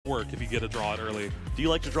work if you get to draw it early. Do you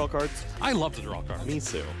like to draw cards? I love to draw cards. Me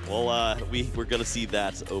too. Well, we're going to see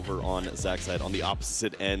that over on Zack's side. On the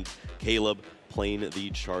opposite end, Caleb playing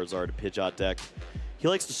the Charizard Pidgeot deck. He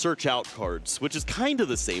likes to search out cards, which is kind of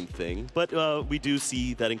the same thing, but we do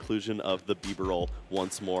see that inclusion of the Bibarel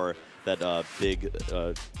once more, that big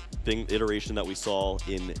iteration that we saw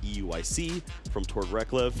in EUIC from Tord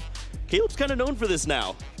Reklev. Caleb's kind of known for this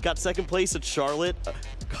now. Got second place at Charlotte,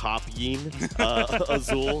 copying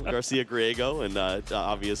Azul Garcia Griego, and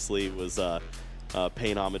obviously was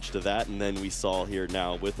paying homage to that. And then we saw here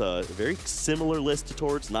now with a very similar list to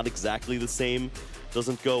Tord's, not exactly the same.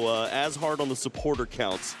 Doesn't go as hard on the supporter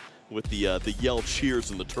counts with the yell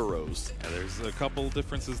cheers and the Turos. Yeah, there's a couple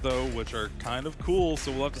differences though, which are kind of cool.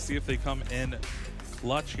 So we'll have to see if they come in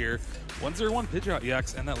clutch here. 101 Pidgeot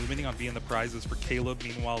EX, and that limiting on being the prizes for Caleb.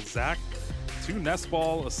 Meanwhile, Zack, 2 Nest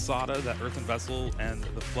Ball, a Sada, that Earthen Vessel, and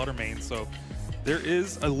the Fluttermane. So there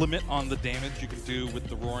is a limit on the damage you can do with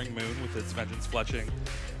the Roaring Moon with its Vengeance Fletching,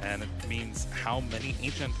 and it means how many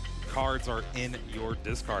ancient cards are in your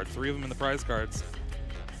discard. 3 of them in the prize cards.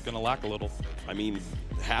 Gonna lack a little. I mean,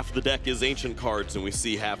 half the deck is ancient cards, and we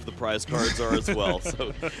see half the prize cards are as well.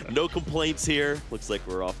 So no complaints here. Looks like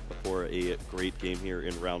we're off for a great game here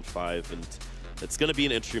in round 5, and it's going to be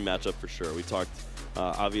an interesting matchup for sure. We talked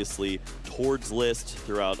obviously Tord's list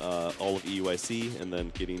throughout all of EUIC, and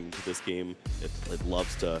then getting into this game, it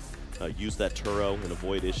loves to use that Turo and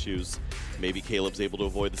avoid issues. Maybe Caleb's able to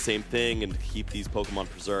avoid the same thing and keep these Pokemon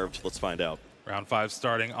preserved. Let's find out. Round 5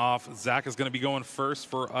 starting off. Zack is going to be going first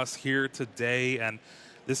for us here today, and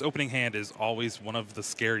this opening hand is always one of the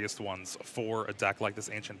scariest ones for a deck like this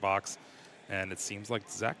Ancient Box, and it seems like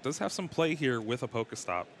Zack does have some play here with a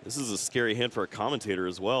Pokestop. This is a scary hand for a commentator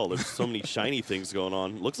as well. There's so many shiny things going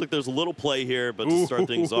on. Looks like there's a little play here, but to start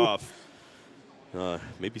things off,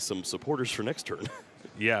 maybe some supporters for next turn.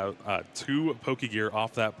 Yeah, 2 Pokegear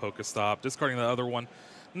off that Pokestop, discarding the other one.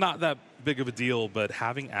 Not that big of a deal, but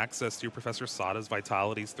having access to your Professor Sada's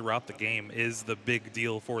Vitalities throughout the game is the big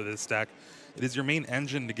deal for this deck. It is your main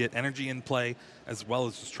engine to get energy in play, as well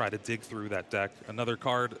as just try to dig through that deck. Another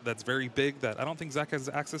card that's very big that I don't think Zack has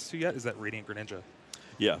access to yet is that Radiant Greninja.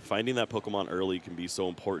 Yeah, finding that Pokemon early can be so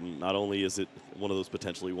important. Not only is it one of those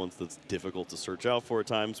potentially ones that's difficult to search out for at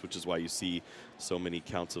times, which is why you see so many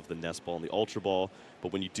counts of the Nest Ball and the Ultra Ball,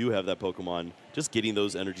 but when you do have that Pokemon, just getting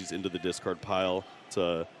those energies into the discard pile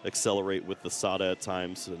to accelerate with the Sada at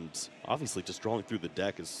times, and obviously just drawing through the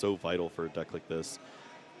deck is so vital for a deck like this.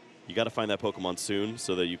 You got to find that Pokemon soon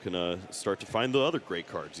so that you can start to find the other great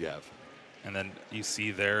cards you have. And then you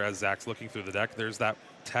see there, as Zack's looking through the deck, there's that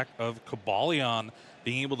tech of Cobalion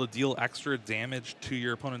being able to deal extra damage to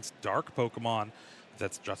your opponent's dark Pokemon.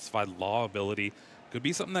 That's Justified Law ability. Could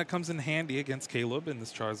be something that comes in handy against Caleb in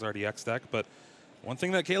this Charizard EX deck, but one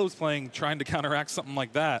thing that Caleb's playing, trying to counteract something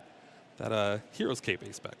like that Hero's Cape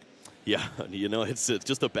Ace spec. Yeah, you know, it's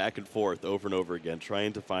just a back and forth over and over again,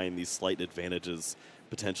 trying to find these slight advantages,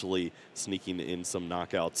 potentially sneaking in some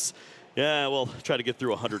knockouts. Yeah, well, try to get through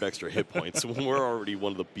 100 extra hit points when we're already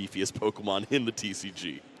one of the beefiest Pokemon in the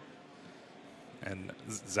TCG. And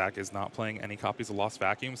Zack is not playing any copies of Lost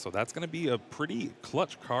Vacuum, so that's going to be a pretty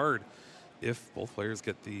clutch card if both players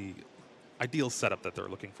get the ideal setup that they're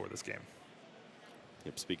looking for this game.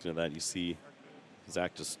 Yep, speaking of that, you see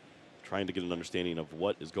Zack just trying to get an understanding of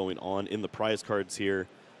what is going on in the prize cards here.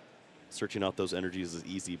 Searching out those energies is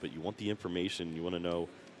easy, but you want the information. You want to know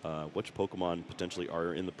which Pokemon potentially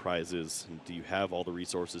are in the prizes, and do you have all the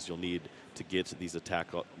resources you'll need to get these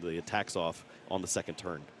attacks off on the second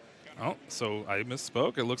turn. Oh, so I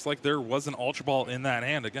misspoke. It looks like there was an Ultra Ball in that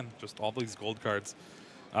hand. Again, just all these gold cards.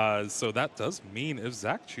 So that does mean if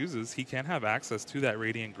Zack chooses, he can have access to that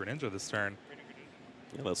Radiant Greninja this turn.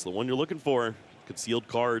 Yeah, that's the one you're looking for. Concealed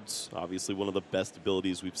cards, obviously one of the best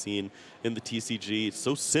abilities we've seen in the TCG. It's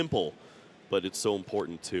so simple, but it's so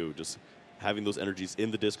important too. Just having those energies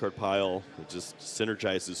in the discard pile, it just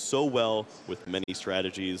synergizes so well with many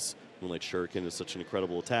strategies. Moonlight Shuriken is such an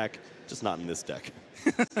incredible attack, just not in this deck.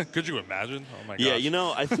 Could you imagine? Oh my gosh. Yeah, you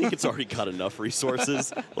know, I think it's already got enough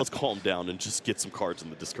resources. Let's calm down and just get some cards in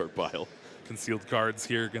the discard pile. Concealed cards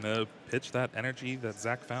here, gonna pitch that energy that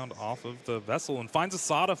Zack found off of the Vessel and finds a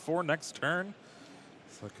Sada for next turn.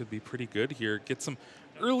 So it could be pretty good here. Get some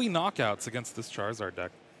early knockouts against this Charizard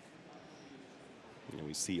deck. And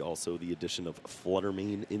we see also the addition of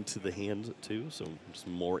Fluttermane into the hand too, so just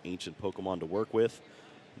more ancient Pokemon to work with.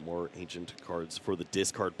 More ancient cards for the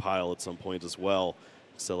discard pile at some point as well,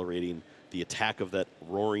 accelerating the attack of that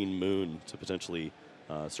Roaring Moon to potentially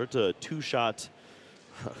start to two-shot,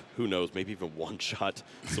 who knows, maybe even one-shot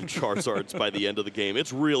some Charizards by the end of the game.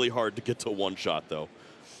 It's really hard to get to one-shot, though.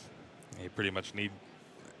 You pretty much need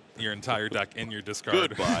your entire deck in your discard.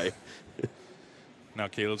 Goodbye. Now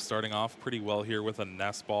Caleb's starting off pretty well here with a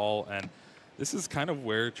Nest Ball, and this is kind of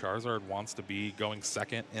where Charizard wants to be, going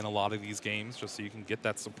second in a lot of these games, just so you can get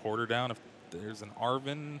that supporter down. If there's an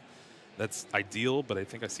Arven, that's ideal, but I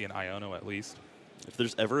think I see an Iono at least. If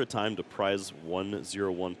there's ever a time to prize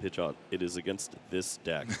 1/0/1 Pidgeot, it is against this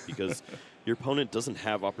deck, because your opponent doesn't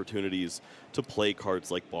have opportunities to play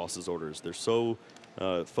cards like Boss's Orders. They're so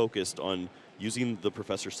focused on using the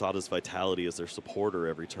Professor Sada's Vitality as their supporter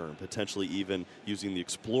every turn, potentially even using the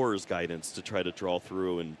Explorer's Guidance to try to draw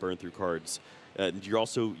through and burn through cards. And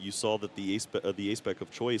you saw that the ace spec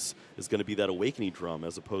of choice is going to be that Awakening Drum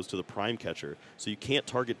as opposed to the Prime Catcher. So you can't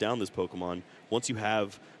target down this Pokemon. Once you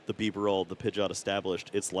have the Bibarel, the Pidgeot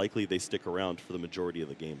established, it's likely they stick around for the majority of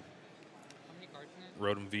the game.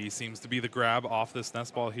 Rotom V seems to be the grab off this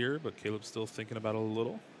Nest Ball here, but Caleb's still thinking about it a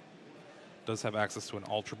little. Does have access to an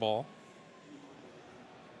Ultra Ball.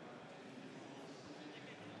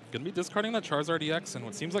 Going to be discarding that Charizard EX and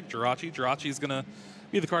what seems like Jirachi. Jirachi is going to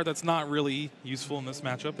be the card that's not really useful in this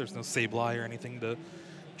matchup. There's no Sableye or anything to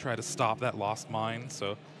try to stop that Lost Mine,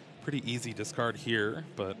 so pretty easy discard here.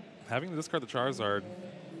 But having to discard the Charizard,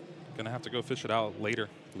 going to have to go fish it out later.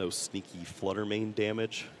 No sneaky Flutter Mane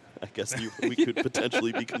damage, I guess we could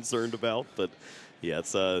potentially be concerned about. But yeah,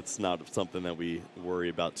 it's not something that we worry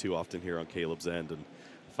about too often here on Caleb's end. And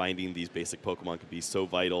finding these basic Pokemon could be so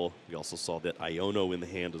vital. We also saw that Iono in the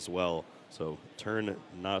hand as well. So turn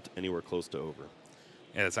not anywhere close to over.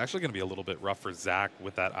 Yeah, it's actually going to be a little bit rough for Zack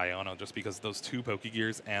with that Iono, just because those two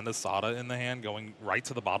Pokegears and the Sada in the hand going right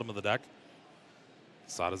to the bottom of the deck.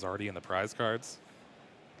 Sada's already in the prize cards.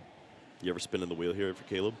 You ever spin in the wheel here for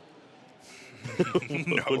Caleb?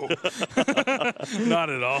 No, not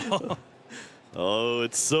at all. Oh,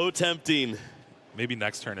 it's so tempting. Maybe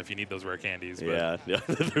next turn if you need those rare candies. But Yeah,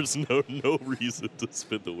 there's no reason to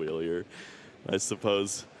spin the wheel here. I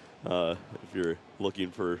suppose if you're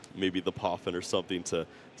looking for maybe the Poffin or something to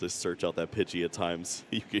search out that Pidgey at times,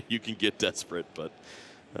 you can get desperate, but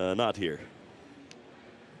not here.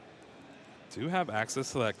 Do have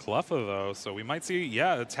access to that Cleffa, though, so we might see,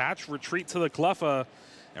 yeah, attach, retreat to the Cleffa,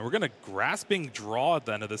 and we're going to Grasping Draw at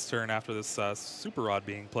the end of this turn after this Super Rod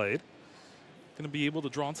being played. Going to be able to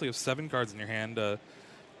draw until you have 7 cards in your hand. A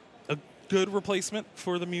good replacement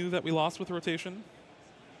for the Mew that we lost with rotation.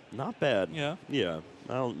 Not bad. Yeah. Yeah,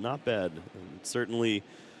 well, not bad. Certainly,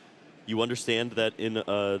 you understand that in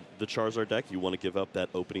the Charizard deck, you want to give up that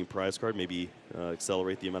opening prize card, maybe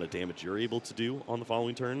accelerate the amount of damage you're able to do on the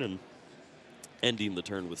following turn, and ending the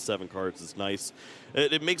turn with 7 cards is nice.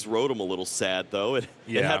 It makes Rotom a little sad, though. It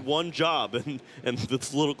had one job, and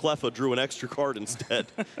this little Cleffa drew an extra card instead.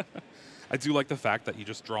 I do like the fact that you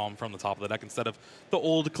just draw them from the top of the deck instead of the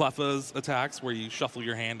old Cleffa's attacks where you shuffle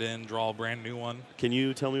your hand in, draw a brand new one. Can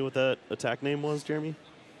you tell me what that attack name was, Jeremy?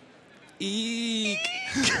 Eek!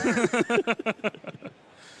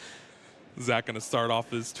 Zack going to start off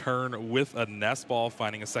his turn with a Nest Ball,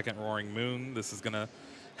 finding a second Roaring Moon. This is going to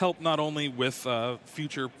help not only with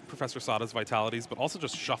future Professor Sada's Vitalities, but also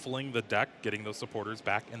just shuffling the deck, getting those supporters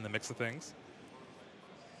back in the mix of things.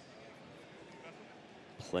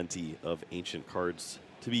 Plenty of ancient cards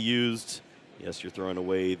to be used. Yes, you're throwing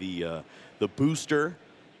away the booster,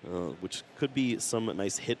 which could be some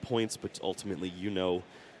nice hit points, but ultimately you're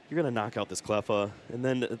going to knock out this Cleffa, and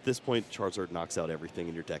then at this point Charizard knocks out everything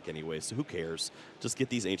in your deck anyway, so who cares? Just get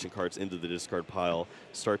these ancient cards into the discard pile,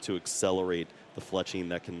 start to accelerate the fletching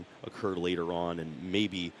that can occur later on, and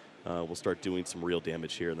maybe we'll start doing some real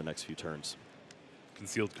damage here in the next few turns.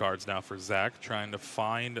 Concealed cards now for Zack, trying to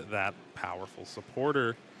find that powerful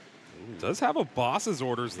supporter. Ooh. Does have a Boss's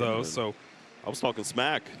Orders, though, so... I was talking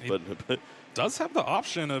smack, but... does have the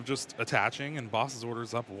option of just attaching and Boss's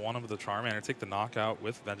Orders up one of the Charmander, take the knockout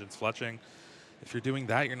with Vengeance Fletching. If you're doing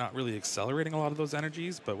that, you're not really accelerating a lot of those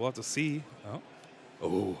energies, but we'll have to see.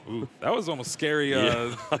 Oh, ooh, that was almost scary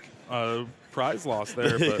prize loss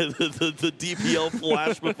there. But the DPL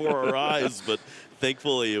flashed before our eyes, but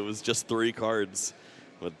thankfully it was just 3 cards.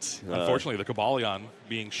 But unfortunately, the Cobalion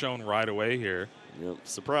being shown right away here. Yep,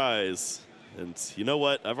 surprise. And you know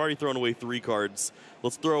what? I've already thrown away 3 cards.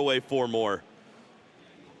 Let's throw away 4 more.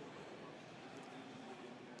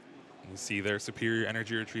 You see their superior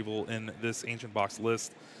energy retrieval in this Ancient Box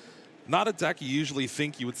list. Not a deck you usually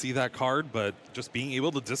think you would see that card, but just being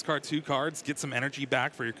able to discard 2 cards, get some energy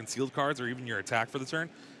back for your concealed cards or even your attack for the turn,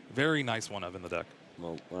 very nice one of in the deck.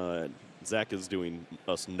 Well, Zack is doing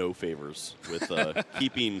us no favors with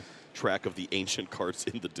keeping track of the ancient cards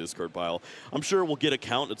in the discard pile. I'm sure we'll get a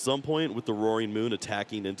count at some point with the Roaring Moon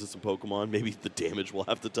attacking into some Pokemon. Maybe the damage will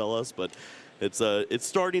have to tell us, but It's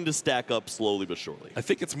starting to stack up slowly but surely. I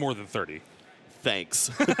think it's more than 30. Thanks.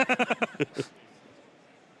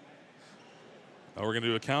 Oh, we're going to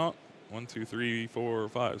do a count. 1, 2, 3, 4,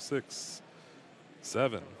 5, 6,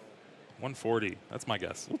 7. 140. That's my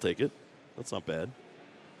guess. We'll take it. That's not bad.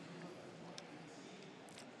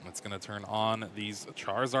 It's going to turn on these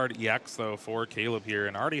Charizard EX, though, for Caleb here.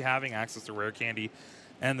 And already having access to Rare Candy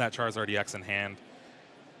and that Charizard EX in hand.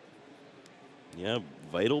 Yeah,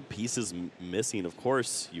 vital pieces missing. Of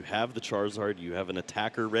course, you have the Charizard. You have an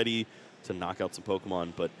attacker ready to knock out some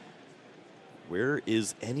Pokemon. But where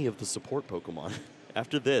is any of the support Pokemon?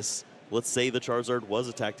 After this, let's say the Charizard was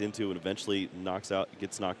attacked into and eventually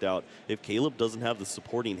gets knocked out. If Caleb doesn't have the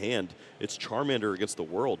supporting hand, it's Charmander against the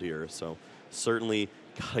world here. So certainly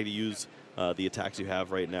got to use the attacks you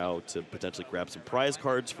have right now to potentially grab some prize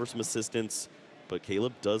cards for some assistance. But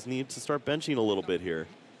Caleb does need to start benching a little bit here.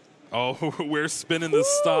 Oh, we're spinning the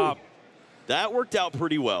stop. That worked out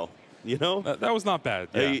pretty well. You know? That was not bad.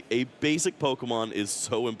 Yeah. A basic Pokemon is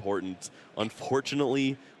so important.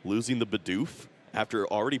 Unfortunately, losing the Bidoof after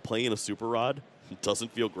already playing a Super Rod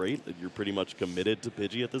doesn't feel great. You're pretty much committed to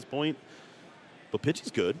Pidgey at this point. But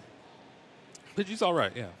Pidgey's good. Pidgey's all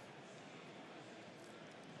right, yeah.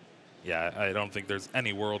 Yeah, I don't think there's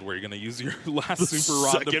any world where you're going to use your last Super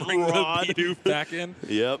Rod to bring the Bidoof back in.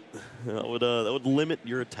 Yep. That would limit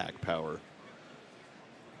your attack power.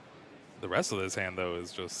 The rest of this hand, though,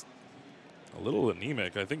 is just a little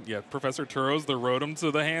anemic. I think, yeah, Professor Turo's the Rotom to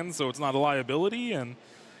the hand, so it's not a liability. And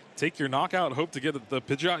take your knockout, hope to get the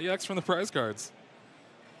Pidgeot EX from the prize cards.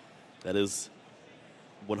 That is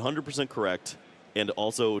 100% correct, and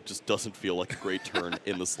also just doesn't feel like a great turn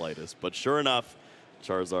in the slightest. But sure enough,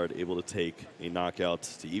 Charizard able to take a knockout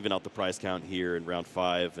to even out the prize count here in round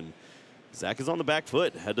 5. And Zack is on the back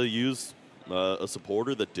foot. Had to use a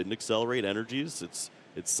supporter that didn't accelerate energies. It's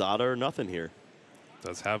Sada or nothing here.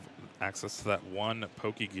 Does have access to that one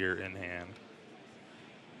Pokegear in hand.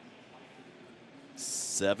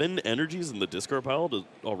 7 energies in the discard pile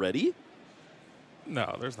already?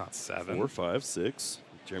 No, there's not 7. 4, 5, 6.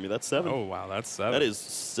 Jeremy, that's 7. Oh, wow, that's 7. That is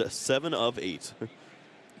 7 of 8.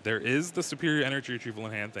 There is the superior energy retrieval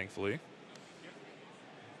in hand, thankfully.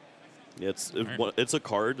 Yeah, it's a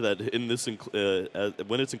card that in this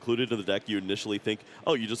when it's included in the deck, you initially think,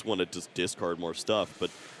 oh, you just want to just discard more stuff. But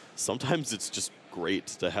sometimes it's just great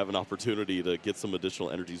to have an opportunity to get some additional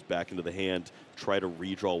energies back into the hand, try to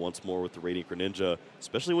redraw once more with the Radiant Greninja,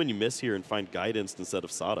 especially when you miss here and find Guidance instead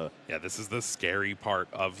of Sada. Yeah, this is the scary part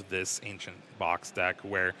of this Ancient Box deck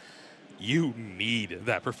where you need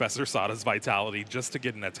that Professor Sada's Vitality just to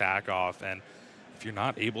get an attack off. And if you're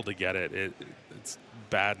not able to get it, it's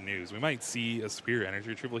bad news. We might see a superior energy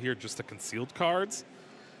retrieval here just to concealed cards.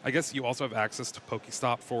 I guess you also have access to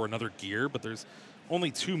Pokestop for another gear, but there's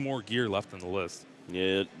only 2 more gear left in the list.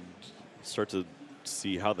 Yeah, start to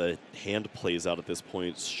see how the hand plays out at this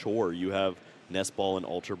point. Sure, you have Nest Ball and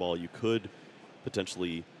Ultra Ball. You could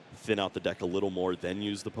potentially thin out the deck a little more, then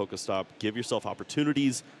use the Pokestop. Give yourself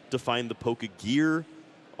opportunities to find the Pokegear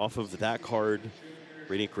off of that card.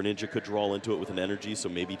 Radiant Greninja could draw into it with an energy, so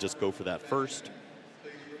maybe just go for that first.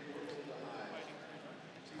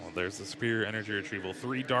 Well, there's the superior energy retrieval.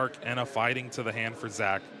 3 dark and a fighting to the hand for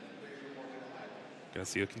Zack. Gonna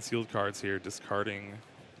see the concealed cards here, discarding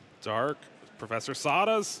dark. Professor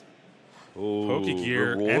Sada's. Oh,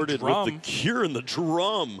 Pokegear rewarded and drum. with the gear and the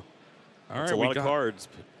drum. All That's right, a lot of cards.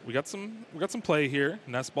 We got some play here.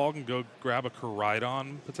 Nest Ball can go grab a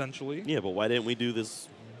Koraidon potentially. Yeah, but why didn't we do this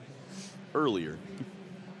earlier?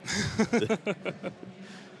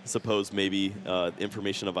 Suppose maybe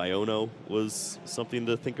information of Iono was something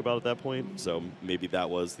to think about at that point. So maybe that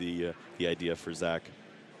was the idea for Zack.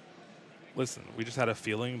 Listen, we just had a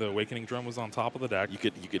feeling the Awakening Drum was on top of the deck. You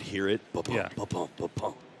could hear it. Ba-bum, Yeah. ba-bum,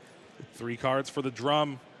 ba-bum. 3 cards for the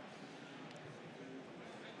drum.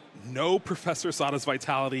 No Professor Sada's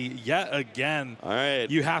Vitality yet again. All right.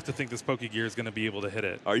 You have to think this Pokegear is going to be able to hit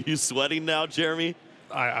it. Are you sweating now, Jeremy?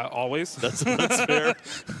 I always. That's fair.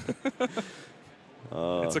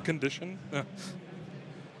 It's a condition.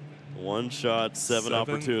 One shot, 7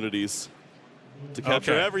 opportunities to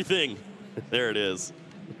capture Okay. everything. There it is.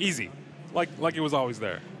 Easy. Like it was always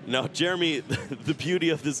there. Now, Jeremy, the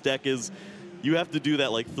beauty of this deck is you have to do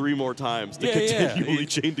that like 3 more times to continually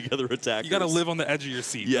chain together attackers. You got to live on the edge of your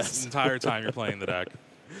seat Yes. this entire time you're playing the deck.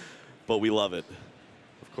 But we love it.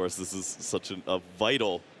 Of course, this is such a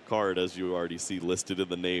vital card, as you already see listed in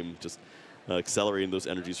the name, just accelerating those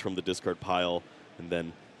energies from the discard pile. And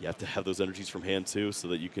then you have to have those energies from hand, too, so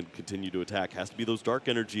that you can continue to attack. Has to be those dark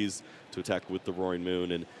energies to attack with the Roaring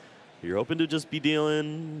Moon. And You're hoping to just be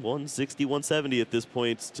dealing 160, 170 at this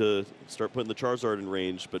point to start putting the Charizard in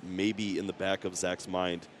range, but maybe in the back of Zack's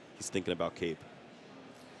mind, he's thinking about Cape.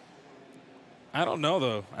 I don't know,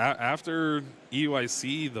 though. After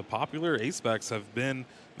EUIC, the popular A-specs have been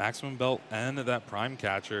Maximum Belt and that Prime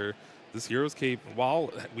Catcher. This Hero's Cape,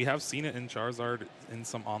 while we have seen it in Charizard in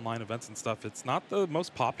some online events and stuff, it's not the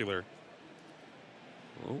most popular.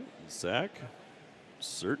 Well, Zack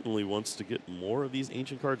certainly wants to get more of these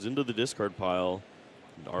ancient cards into the discard pile.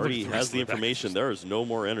 And already has the information. There is no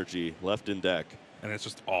more energy left in deck. And it's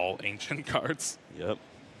just all ancient cards. Yep.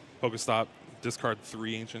 Pokestop, discard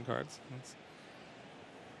 3 ancient cards.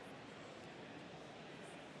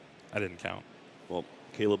 I didn't count. Well,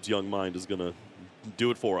 Caleb's young mind is going to do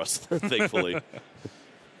it for us, thankfully.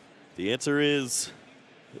 The answer is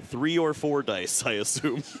 3 or 4 dice, I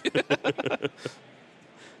assume.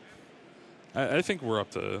 I think we're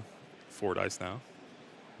up to 4 dice now.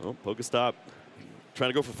 Well, Pokestop trying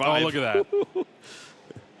to go for 5. Oh, look at that.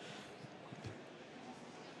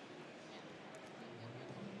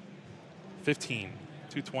 $15,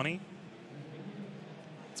 220.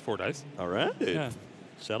 It's 4 dice. All right. Yeah.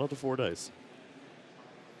 Shout out to 4 dice.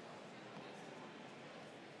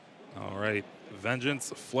 All right.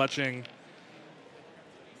 Vengeance, Fletching.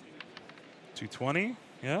 220.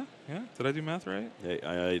 Yeah, yeah. Did I do math right?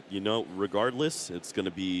 Hey, you know, regardless, it's going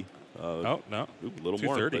to be oh no, a little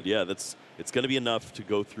more. But yeah, it's going to be enough to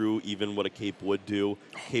go through even what a Cape would do.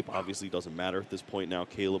 Cape obviously doesn't matter at this point now.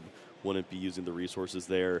 Caleb wouldn't be using the resources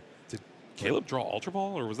there. Did Caleb draw Ultra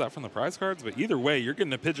Ball, or was that from the prize cards? But either way, you're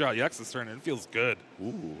getting a Pidgeot EX this turn, and it feels good.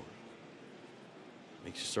 Ooh.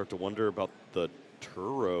 Makes you start to wonder about the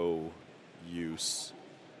Turo use.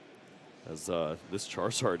 As this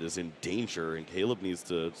Charizard is in danger, and Caleb needs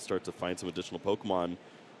to start to find some additional Pokemon.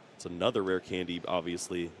 It's another rare candy,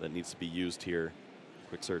 obviously, that needs to be used here.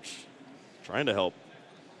 Quick search, trying to help.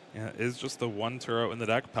 Yeah, it is just the 1 Turo in the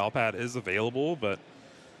deck. Palpad is available, but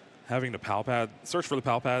having to search for the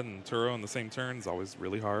Palpad and Turo in the same turn is always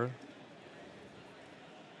really hard.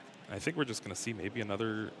 I think we're just going to see maybe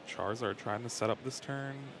another Charizard trying to set up this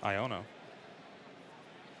turn. Iono.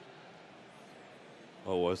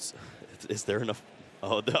 Oh, is there enough?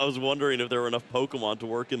 Oh, I was wondering if there were enough Pokemon to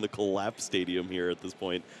work in the collapse stadium here at this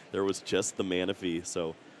point. There was just the Manaphy,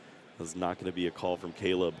 so there's not going to be a call from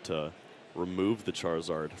Caleb to remove the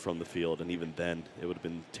Charizard from the field, and even then, it would have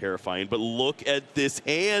been terrifying. But look at this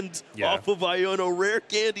hand off of Iono, rare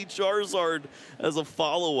candy Charizard as a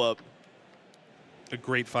follow-up. A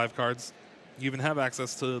great 5 cards. You even have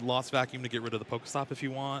access to Lost Vacuum to get rid of the Pokestop if you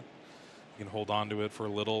want. You can hold on to it for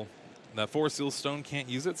a little. That Forest Seal Stone can't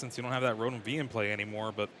use it since you don't have that Rotom V in play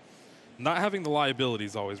anymore, but not having the liability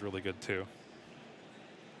is always really good too.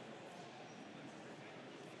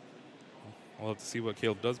 We'll have to see what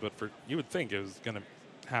Caleb does, but you would think it was going to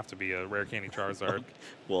have to be a rare candy Charizard.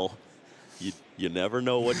 Well, you never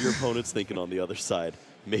know what your opponent's thinking on the other side.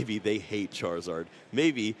 Maybe they hate Charizard.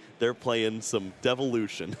 Maybe they're playing some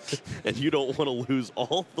Devolution, and you don't want to lose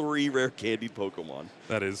all 3 rare candy Pokemon.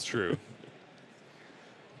 That is true.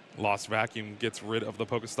 Lost Vacuum gets rid of the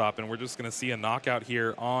Pokestop, and we're just going to see a knockout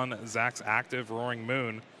here on Zack's active Roaring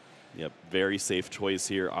Moon. Yep, very safe choice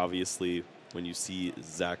here. Obviously, when you see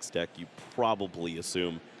Zack's deck, you probably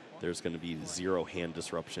assume there's going to be 0 hand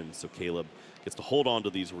disruption. So Caleb gets to hold on to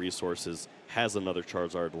these resources, has another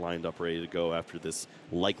Charizard lined up ready to go after this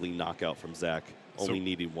likely knockout from Zack, only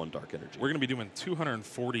needing 1 Dark Energy. We're going to be doing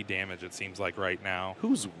 240 damage, it seems like, right now.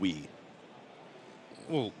 Who's we?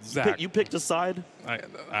 Well, Zack. You picked a side?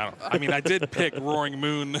 I mean, I did pick Roaring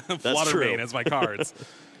Moon Fluttermane as my cards.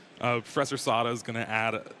 Professor Sada is going to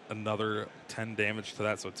add another 10 damage to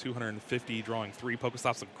that, so 250, drawing 3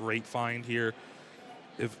 Pokestops. A great find here.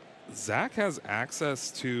 If Zack has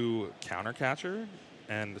access to Counter Catcher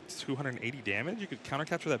and 280 damage, you could Counter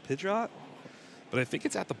Catcher that Pidgeot, but I think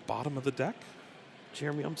it's at the bottom of the deck.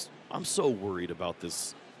 Jeremy, I'm so worried about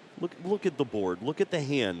this. Look at the board. Look at the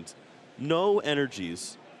hand. No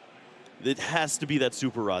energies. It has to be that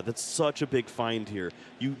Super Rod. That's such a big find here.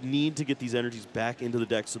 You need to get these energies back into the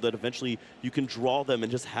deck so that eventually you can draw them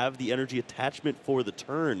and just have the energy attachment for the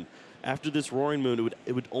turn. After this Roaring Moon,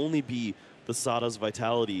 it would only be the Sada's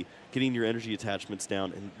Vitality getting your energy attachments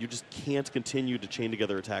down, and you just can't continue to chain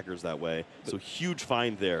together attackers that way. So huge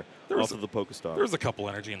find there off of the Pokestop. There's a couple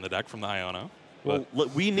energy in the deck from the Iono. Well,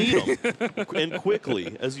 we need them, and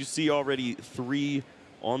quickly. As you see already, 3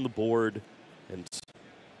 on the board, and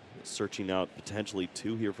searching out potentially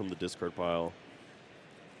 2 here from the discard pile.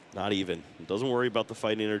 Not even. Doesn't worry about the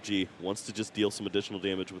fight energy. Wants to just deal some additional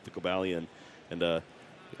damage with the Cobalion. And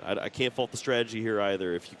I can't fault the strategy here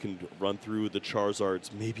either. If you can run through the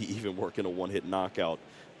Charizards, maybe even work in a one-hit knockout,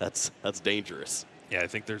 that's dangerous. Yeah, I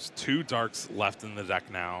think there's 2 Darks left in the deck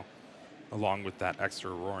now, along with that extra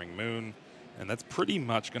Roaring Moon. And that's pretty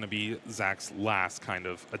much going to be Zack's last kind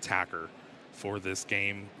of attacker for this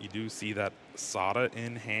game. You do see that Sada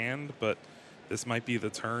in hand, but this might be the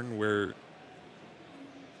turn where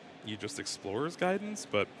you just explore his guidance.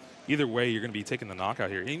 But either way, you're going to be taking the knockout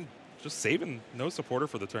here. And just saving no supporter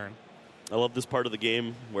for the turn. I love this part of the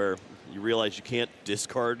game where you realize you can't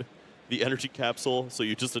discard the energy capsule, so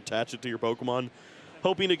you just attach it to your Pokemon,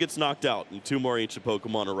 hoping it gets knocked out, and 2 more ancient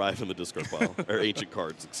Pokemon arrive in the discard pile. Or ancient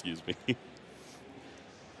cards, excuse me.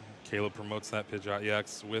 Caleb promotes that Pidgeot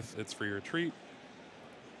EX with its free retreat.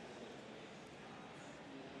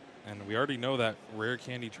 And we already know that Rare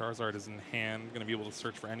Candy Charizard is in hand, going to be able to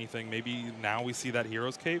search for anything. Maybe now we see that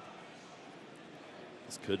Hero's Cape.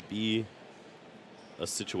 This could be a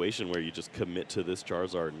situation where you just commit to this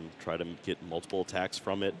Charizard and try to get multiple attacks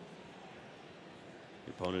from it.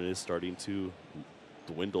 Your opponent is starting to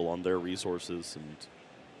dwindle on their resources, and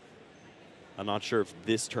I'm not sure if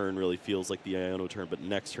this turn really feels like the Iono turn, but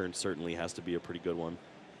next turn certainly has to be a pretty good one.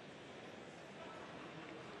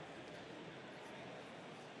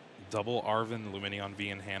 Double Arven Lumineon V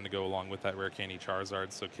in hand to go along with that Rare Candy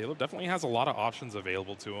Charizard. So Caleb definitely has a lot of options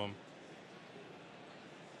available to him.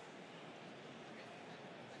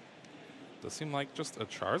 Does seem like just a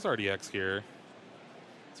Charizard EX here.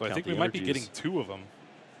 So I think we might be getting 2 of them.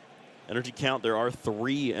 Energy count, there are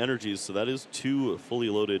 3 energies, so that is 2 fully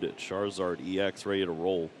loaded Charizard EX ready to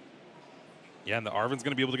roll. Yeah, and the Arven's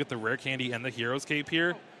going to be able to get the Rare Candy and the Hero's Cape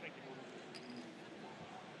here.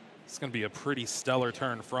 It's going to be a pretty stellar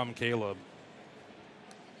turn from Caleb.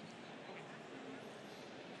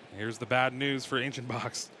 Here's the bad news for Ancient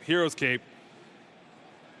Box. Hero's Cape.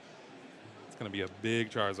 It's going to be a big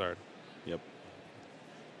Charizard. Yep.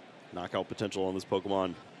 Knockout potential on this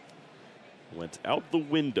Pokemon went out the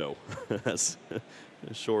window.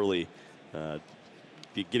 Surely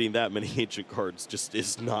getting that many ancient cards just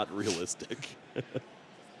is not realistic.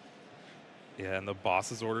 Yeah, and the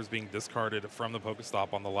boss's orders being discarded from the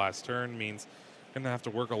Pokestop on the last turn means going to have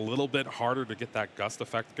to work a little bit harder to get that gust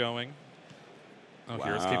effect going. Oh, wow.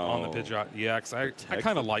 Hero's Cape on the Pidgeot EX. I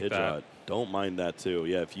kind of like that. Don't mind that too.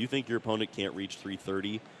 Yeah, if you think your opponent can't reach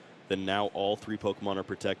 330, then now all 3 Pokemon are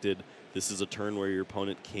protected. This is a turn where your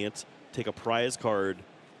opponent can't take a prize card,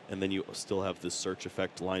 and then you still have this search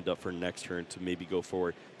effect lined up for next turn to maybe go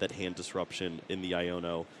for that hand disruption in the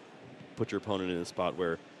Iono. Put your opponent in a spot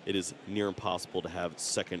where it is near impossible to have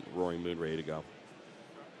second Roaring Moon ready to go.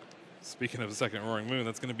 Speaking of the second Roaring Moon,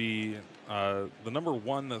 that's going to be the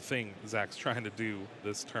 #1 thing Zack's trying to do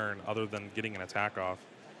this turn other than getting an attack off.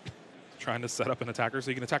 Trying to set up an attacker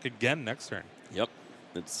so he can attack again next turn. Yep.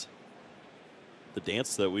 It's the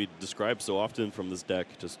dance that we describe so often from this deck.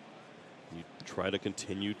 Just you try to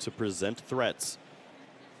continue to present threats.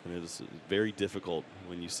 And it is very difficult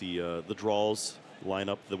when you see the draws line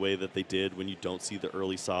up the way that they did, when you don't see the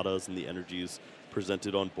early Sadas and the energies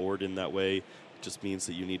presented on board in that way. It just means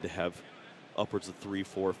that you need to have upwards of 3,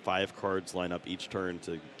 4, 5 cards line up each turn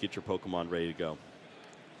to get your Pokemon ready to go.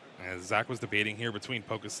 And Zack was debating here between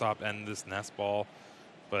Pokestop and this Nest Ball,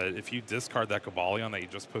 but if you discard that Cobalion that you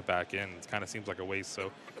just put back in, it kind of seems like a waste.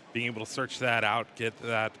 So being able to search that out, get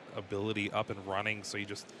that ability up and running, so you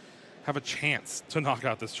just have a chance to knock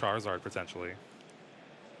out this Charizard potentially.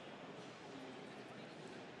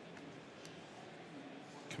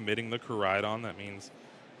 Committing the Koraidon, that means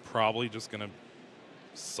probably just going to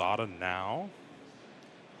Sada now.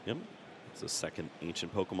 Yep. It's a second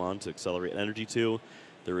ancient Pokemon to accelerate energy to.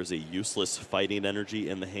 There is a useless fighting energy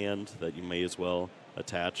in the hand that you may as well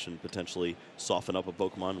attach and potentially soften up a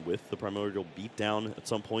Pokemon with the Primordial Beatdown at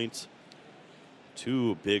some point.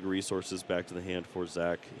 2 big resources back to the hand for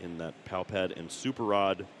Zack in that Palpad and Super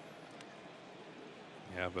Rod.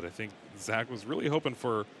 Yeah, but I think Zack was really hoping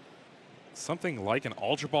for something like an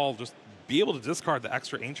Ultra Ball, just be able to discard the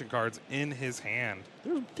extra ancient cards in his hand.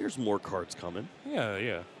 There's more cards coming. Yeah,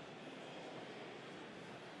 yeah.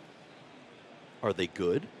 Are they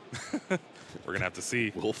good? We're going to have to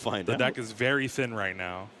see. We'll find out. The deck is very thin right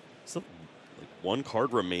now. So, like 1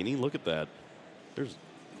 card remaining. Look at that. There's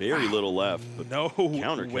very little left. But no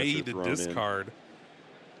way to discard.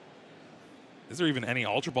 Is there even any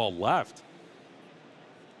Ultra Ball left?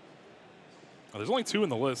 Oh, there's only 2 in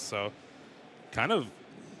the list, so kind of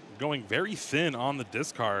going very thin on the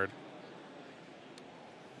discard.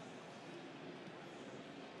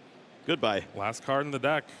 Goodbye. Last card in the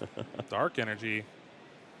deck. Dark Energy.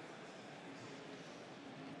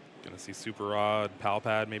 Gonna see Super Rod,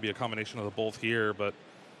 Palpad, maybe a combination of the both here, but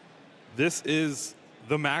This is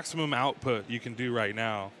the maximum output you can do right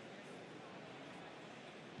now.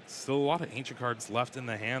 Still a lot of ancient cards left in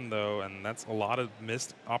the hand, though, and that's a lot of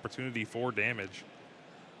missed opportunity for damage.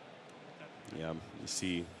 Yeah, you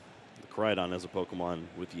see the Koraidon as a Pokemon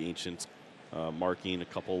with the ancients marking, a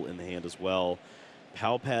couple in the hand as well.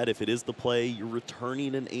 Palpad, if it is the play, you're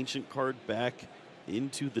returning an ancient card back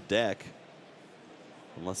into the deck.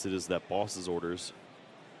 Unless it is that boss's orders.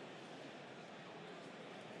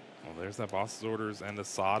 Well, there's that boss's orders and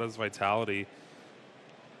Asada's Vitality.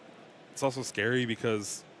 It's also scary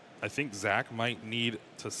because I think Zack might need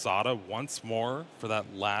Tasada once more for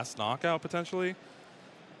that last knockout potentially.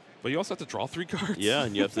 But you also have to draw 3 cards. Yeah,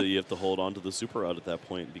 and you have to hold on to the Super Rod at that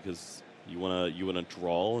point because you wanna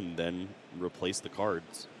draw and then replace the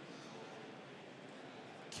cards.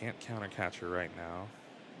 Can't counter catcher right now.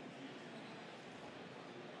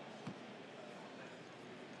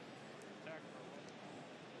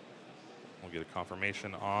 We'll get a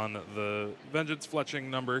confirmation on the Vengeance Fletching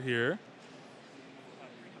number here.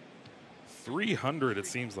 300, it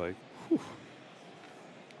seems like. Whew.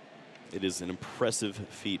 It is an impressive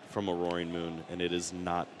feat from a Roaring Moon, and it is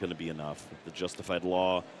not going to be enough. The Justified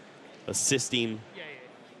Law assisting,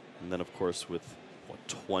 and then, of course, with, what,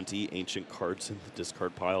 20 ancient cards in the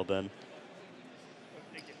discard pile then.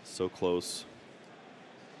 So close.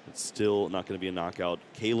 It's still not going to be a knockout.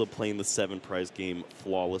 Caleb playing the 7-prize game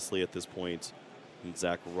flawlessly at this point, and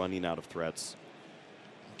Zack running out of threats.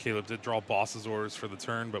 Caleb did draw boss's orders for the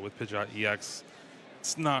turn, but with Pidgeot EX,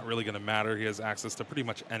 it's not really going to matter. He has access to pretty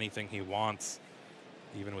much anything he wants,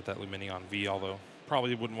 even with that Lumineon V, although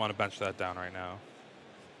probably wouldn't want to bench that down right now.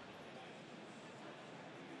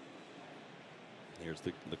 Here's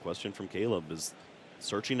the question from Caleb. Is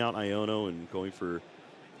searching out Iono and going for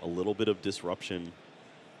a little bit of disruption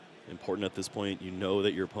important at this point? You know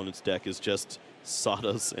that your opponent's deck is just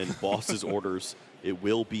Sada's and Boss's orders. It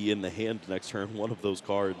will be in the hand next turn, one of those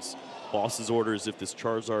cards. Boss's orders, if this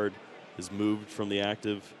Charizard is moved from the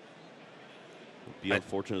active, would be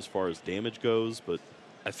unfortunate as far as damage goes, but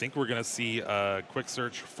I think we're going to see a quick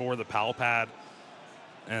search for the Palpad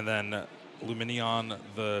and then Lumineon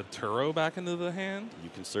the Turo back into the hand.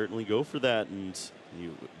 You can certainly go for that, and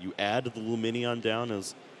you add the Lumineon down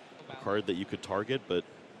as a card that you could target, but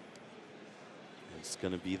it's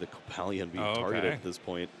going to be the Copalion being targeted at this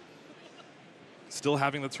point. Still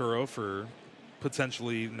having the Turo for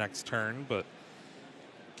potentially next turn, but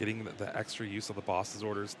getting the extra use of the boss's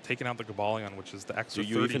orders, taking out the Cobalion, which is the extra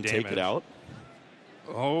 30 damage. Do you even take it out?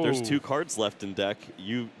 Oh, there's 2 cards left in deck.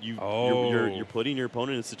 You're putting your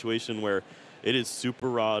opponent in a situation where it is Super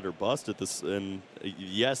Rod or bust at this, and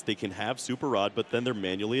yes, they can have Super Rod, but then they're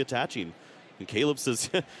manually attaching. And Caleb says,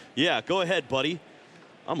 "Yeah, go ahead, buddy.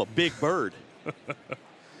 I'm a big bird."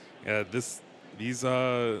 Yeah, these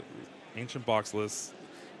ancient box lists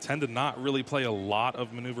tend to not really play a lot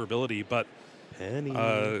of maneuverability, but Penny.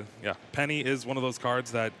 Yeah, Penny is one of those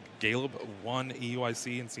cards that Caleb won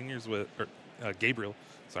EUIC in seniors with, or Gabriel,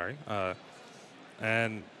 sorry.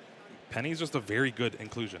 And Penny's just a very good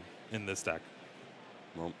inclusion in this deck.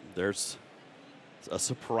 Well, there's a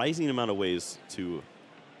surprising amount of ways to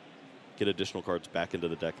get additional cards back into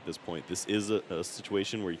the deck at this point. This is a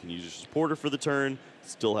situation where you can use your supporter for the turn,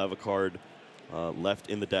 still have a card left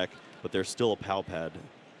in the deck, but there's still a Palpad.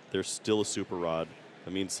 There's still a Super Rod.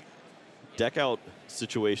 That means deck out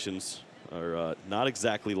situations are not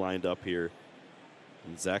exactly lined up here.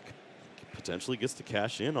 And Zack potentially gets to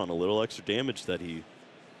cash in on a little extra damage that he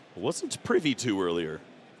wasn't privy to earlier.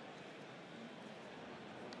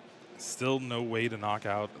 Still no way to knock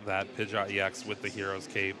out that Pidgeot EX with the Hero's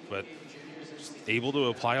Cape, but just able to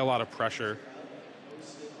apply a lot of pressure.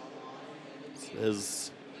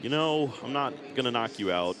 Says, you know, I'm not going to knock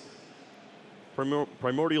you out.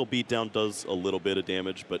 Primordial Beatdown does a little bit of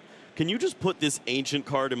damage, but can you just put this ancient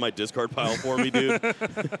card in my discard pile for me, dude?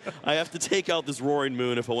 I have to take out this Roaring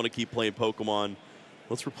Moon if I want to keep playing Pokemon.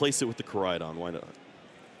 Let's replace it with the Koraidon. Why not?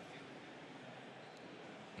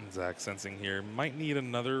 Zack sensing here. Might need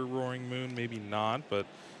another Roaring Moon, maybe not, but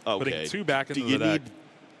okay. Putting 2 back into the deck. Do you need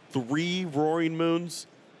 3 Roaring Moons?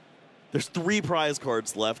 There's 3 prize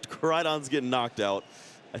cards left. Koraidon's getting knocked out.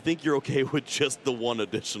 I think you're okay with just the 1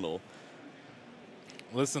 additional.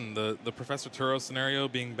 Listen, the Professor Turo scenario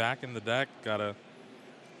being back in the deck, gotta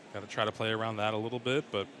try to play around that a little bit,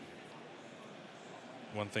 but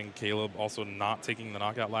one thing, Caleb also not taking the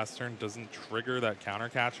knockout last turn doesn't trigger that counter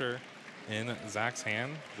catcher in Zack's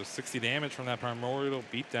hand. Just 60 damage from that Primordial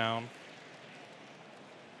Beatdown.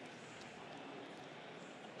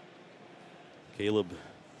 Caleb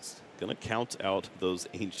is gonna count out those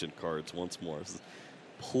ancient cards once more.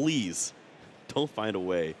 Please don't find a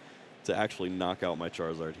way to actually knock out my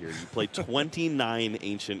Charizard here. You play 29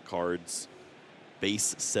 ancient cards,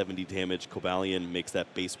 base 70 damage. Cobalion makes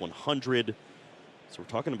that base 100. So we're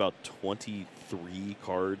talking about 23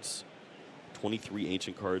 cards, 23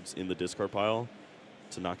 ancient cards in the discard pile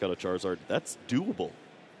to knock out a Charizard. That's doable.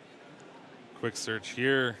 Quick search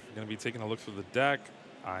here. Going to be taking a look through the deck,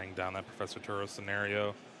 eyeing down that Professor Turo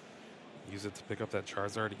scenario. Use it to pick up that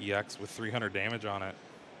Charizard EX with 300 damage on it.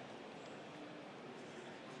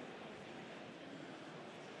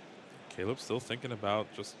 Caleb's still thinking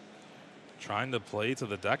about just trying to play to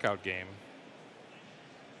the deck out game.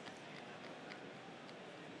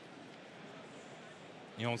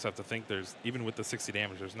 You almost have to think there's, even with the 60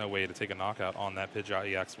 damage, there's no way to take a knockout on that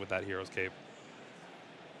Pidgeot EX with that Hero's Cape.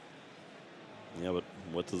 Yeah, but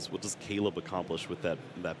what does Caleb accomplish with that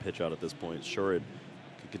Pidgeot at this point? Sure, it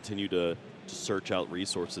can continue to search out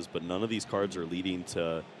resources, but none of these cards are leading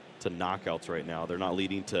to knockouts right now. They're not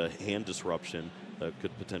leading to hand disruption that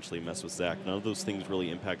could potentially mess with Zack. None of those things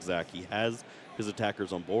really impact Zack. He has his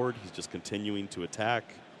attackers on board. He's just continuing to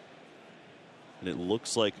attack. And it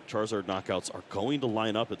looks like Charizard knockouts are going to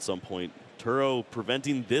line up at some point. Turo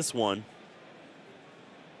preventing this one.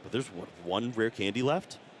 But there's, what, one rare candy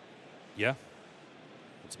left? Yeah.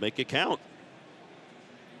 Let's make it count.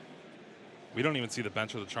 We don't even see the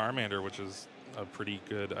bench of the Charmander, which is a pretty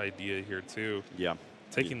good idea here, too. Yeah.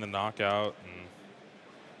 Taking the knockout and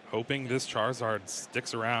hoping this Charizard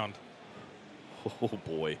sticks around. Oh,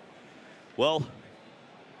 boy. Well,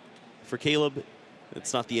 for Caleb,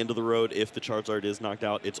 it's not the end of the road if the Charizard is knocked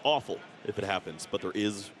out. It's awful if it happens, but there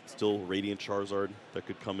is still Radiant Charizard that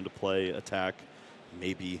could come into play, attack.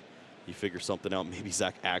 Maybe you figure something out. Maybe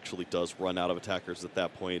Zack actually does run out of attackers at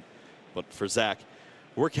that point. But for Zack,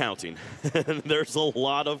 we're counting. There's a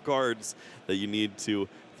lot of cards that you need to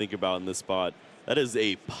think about in this spot. That is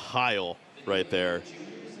a pile right there.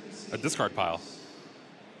 A discard pile.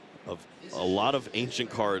 Of a lot of ancient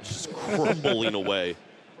cards just crumbling away.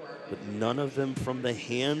 But none of them from the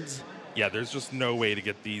hand. Yeah, there's just no way to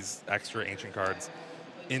get these extra ancient cards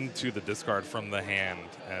into the discard from the hand.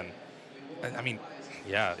 And, I mean,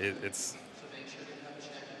 yeah, it's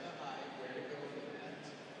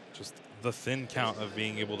just the thin count of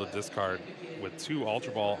being able to discard with 2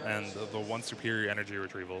 Ultra Ball and the 1 superior energy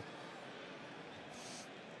retrieval.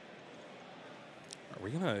 Are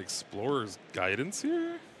we going to Explorer's Guidance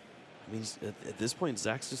here? I mean, at this point,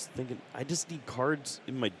 Zack's just thinking, I just need cards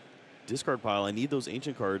in my discard pile. I need those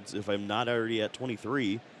ancient cards if I'm not already at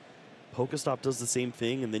 23. Pokestop does the same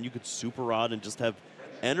thing, and then you could Super Rod and just have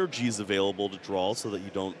energies available to draw so that you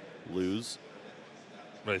don't lose.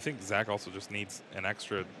 But I think Zack also just needs an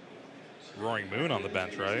extra Roaring Moon on the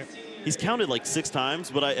bench, right? He's counted like 6 times,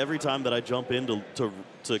 but every time that I jump in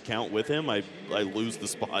to count with him, I lose the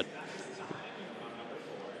spot.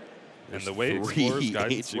 And the way Explorer's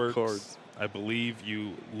Guidance works, I believe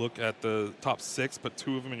you look at the top 6, put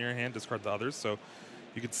 2 of them in your hand, discard the others. So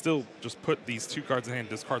you could still just put these 2 cards in hand,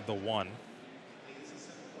 discard the 1.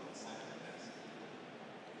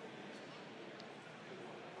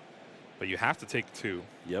 But you have to take 2.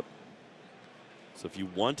 Yep. So if you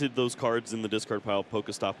wanted those cards in the discard pile,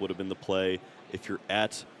 Pokestop would have been the play. If you're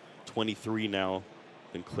at 23 now,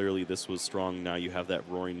 then clearly this was strong. Now you have that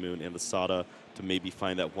Roaring Moon and the Sada to maybe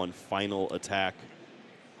find that one final attack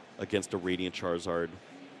against a Radiant Charizard.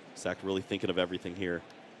 Zack really thinking of everything here.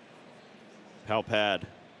 Pal Pad.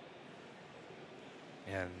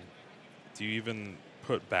 And do you even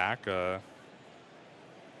put back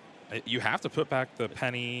you have to put back the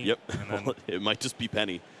Penny. Yep. And then it might just be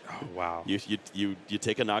Penny. Oh, wow. You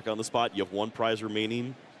take a knock on the spot. You have 1 prize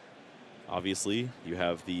remaining. Obviously, you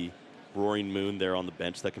have the Roaring Moon there on the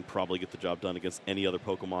bench that can probably get the job done against any other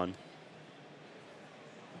Pokemon.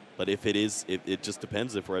 But if it is, it just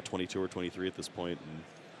depends if we're at 22 or 23 at this point. And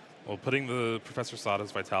well, putting the Professor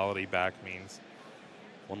Sada's Vitality back means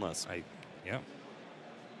 1 less. Yeah.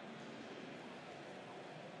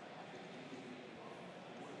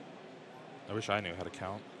 I wish I knew how to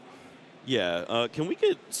count. Yeah, can we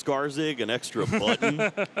get Skarzig an extra button?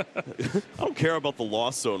 I don't care about the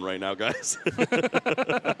Lost Zone right now, guys.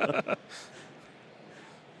 I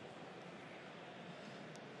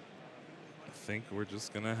think we're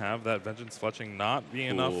just going to have that Vengeance Fletching not be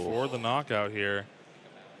enough for the knockout here.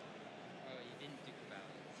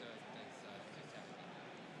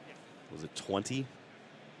 Was it 20?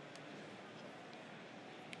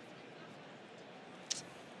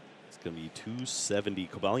 It's going to be 270.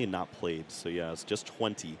 Cobalion not played, so yeah, it's just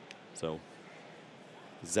 20. So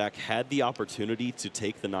Zack had the opportunity to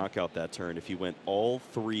take the knockout that turn. If he went all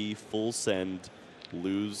 3 full send,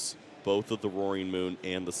 lose both of the Roaring Moon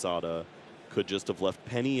and the Sada, could just have left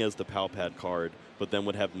Penny as the Pow Pad card, but then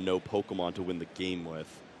would have no Pokemon to win the game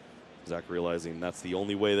with. Zack realizing that's the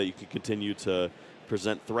only way that you can continue to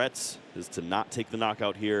present threats is to not take the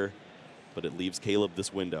knockout here, but it leaves Caleb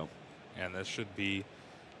this window. And this should be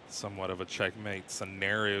somewhat of a checkmate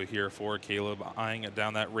scenario here for Caleb, eyeing it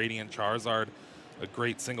down that Radiant Charizard. A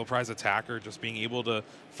great single prize attacker, just being able to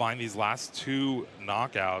find these last 2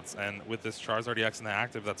 knockouts. And with this Charizard EX in the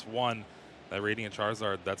active, that's 1. That Radiant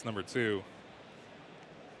Charizard, that's number 2.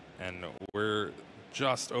 And we're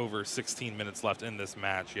just over 16 minutes left in this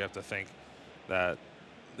match. You have to think that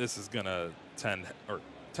this is going to tend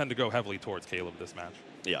to go heavily towards Caleb this match.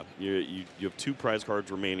 Yeah, you have 2 prize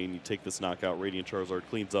cards remaining. You take this knockout, Radiant Charizard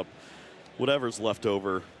cleans up whatever's left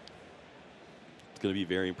over. It's going to be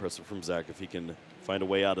very impressive from Zack if he can find a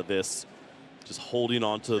way out of this. Just holding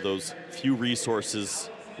on to those few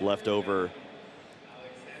resources left over.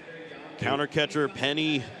 Counter catcher,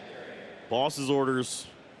 Penny, boss's orders.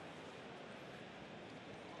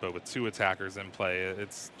 But with 2 attackers in play,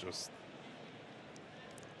 it's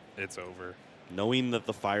over. Knowing that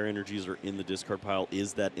the fire energies are in the discard pile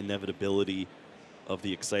is that inevitability of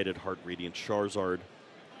the excited Heart Radiant Charizard.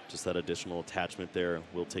 Just that additional attachment there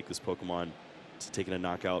will take this Pokemon to taking a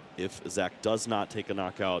knockout. If Zack does not take a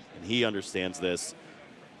knockout, and he understands this,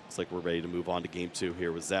 it's like we're ready to move on to game 2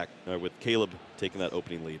 here with with Caleb taking that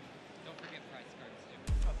opening lead.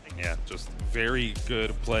 Yeah, just very good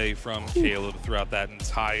play from Caleb throughout that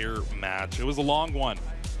entire match. It was a long one,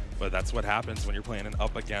 but that's what happens when you're playing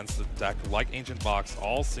up against a deck like Ancient Box,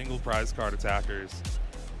 all single prize card attackers.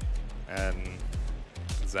 And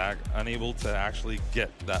Zack unable to actually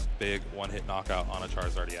get that big one-hit knockout on a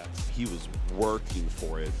Charizard EX. He was working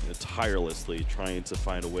for it tirelessly, trying to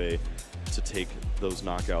find a way to take those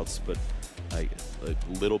knockouts, but a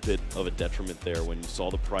little bit of a detriment there when you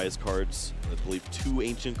saw the prize cards. I believe 2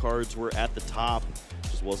 ancient cards were at the top,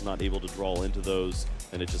 just was not able to draw into those,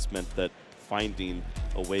 and it just meant that finding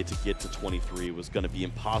a way to get to 23 was going to be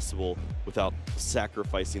impossible without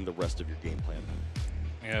sacrificing the rest of your game plan.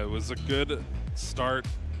 Yeah, it was a good start,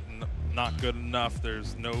 not good enough.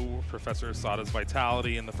 There's no Professor Asada's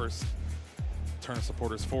Vitality in the first turn of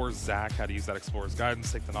supporters for Zack. Had to use that Explorer's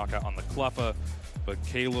Guidance, take the knockout on the Cleffa. But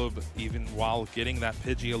Caleb, even while getting that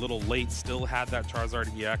Pidgey a little late, still had that Charizard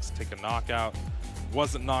EX take a knockout.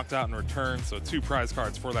 Wasn't knocked out in return, so 2 prize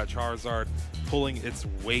cards for that Charizard, pulling its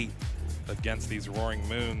weight against these Roaring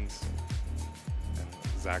Moons. And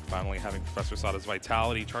Zack finally having Professor Asada's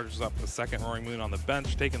Vitality, charges up a second Roaring Moon on the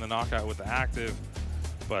bench, taking the knockout with the active,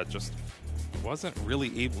 but just wasn't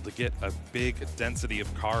really able to get a big density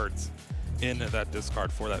of cards in that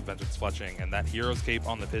discard for that Vengeance Fletching. And that Hero's Cape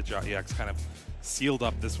on the Pidgeot EX kind of sealed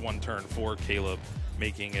up this one turn for Caleb,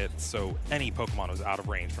 making it so any Pokemon was out of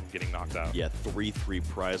range from getting knocked out. Yeah, 3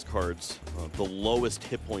 prize cards. The lowest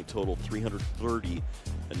hit point total, 330,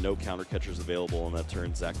 and no counter catchers available on that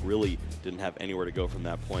turn. Zack really didn't have anywhere to go from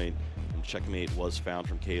that point, and checkmate was found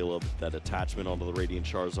from Caleb. That attachment onto the Radiant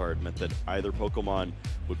Charizard meant that either Pokemon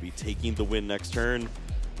would be taking the win next turn.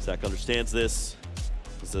 Zack understands this.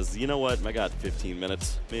 He says, you know what, I got 15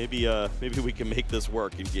 minutes. Maybe we can make this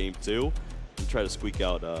work in game 2 and try to squeak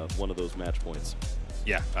out one of those match points.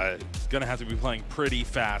 Yeah, gonna have to be playing pretty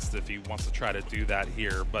fast if he wants to try to do that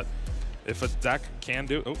here. But if a deck can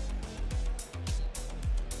do, oh,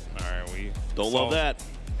 all right, we don't love that.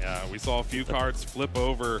 Yeah, we saw a few cards flip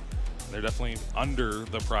over. They're definitely under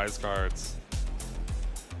the prize cards.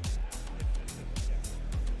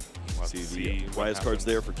 Let's see the prize cards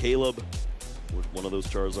there for Caleb. With one of those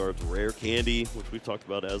Charizards, Rare Candy, which we've talked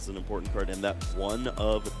about as an important card, and that one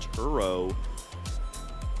of Turo.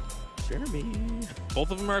 Jeremy.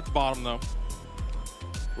 Both of them are at the bottom, though.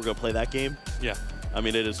 We're going to play that game? Yeah. I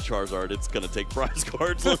mean, it is Charizard. It's going to take prize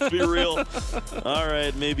cards, let's be real. All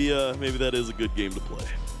right, maybe that is a good game to play.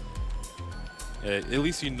 At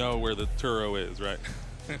least you know where the Turo is, right?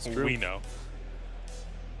 We know.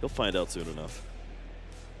 You'll find out soon enough.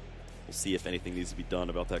 We'll see if anything needs to be done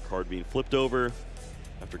about that card being flipped over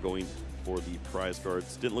after going for the prize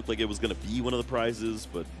cards. Didn't look like it was going to be one of the prizes,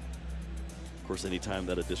 but of course, anytime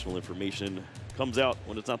that additional information comes out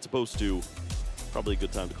when it's not supposed to, probably a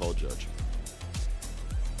good time to call a judge.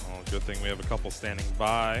 Well, good thing we have a couple standing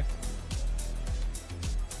by.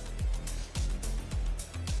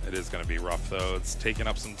 It is going to be rough, though. It's taking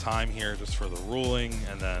up some time here just for the ruling,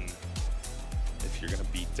 and then if you're going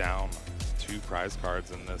to beat down 2 prize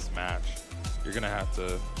cards in this match, you're going to have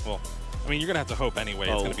to, well, I mean, you're going to have to hope anyway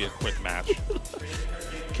it's going to be a quick match.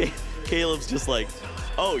 Caleb's just like,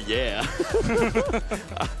 oh, yeah.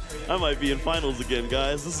 I might be in finals again,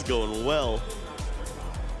 guys. This is going well.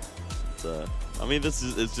 But, I mean, it's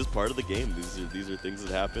just part of the game. These are things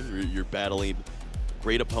that happen. You're battling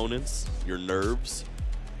great opponents, your nerves.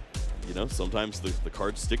 You know, sometimes the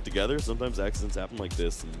cards stick together. Sometimes accidents happen like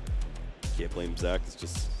this, and you can't blame Zack. It's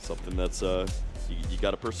just something that's you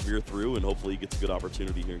got to persevere through, and hopefully he gets a good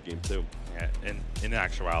opportunity here in Game 2. Yeah, and in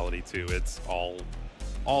actuality, too, it's all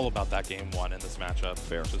about that Game 1 in this matchup.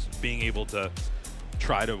 Fair. Just being able to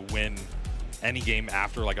try to win any game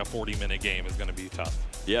after like a 40-minute game is going to be tough.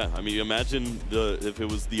 Yeah, I mean, imagine if it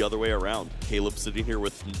was the other way around. Caleb sitting here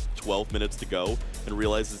with 12 minutes to go and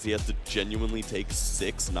realizes he has to genuinely take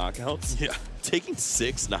 6 knockouts. Yeah. Taking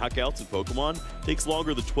 6 knockouts in Pokemon takes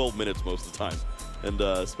longer than 12 minutes most of the time. And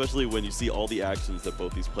especially when you see all the actions that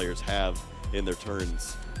both these players have in their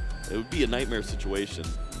turns, it would be a nightmare situation.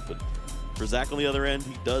 But for Zack on the other end,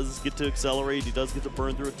 he does get to accelerate. He does get to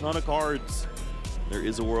burn through a ton of cards. There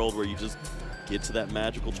is a world where you just get to that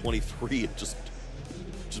magical 23 and just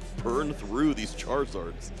burn through these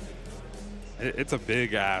Charizards. It's a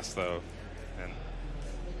big ask, though. And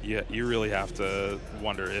yeah, you really have to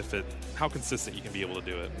wonder how consistent you can be able to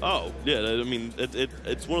do it. Oh, yeah. I mean,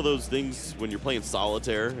 it's one of those things when you're playing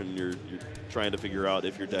solitaire and you're trying to figure out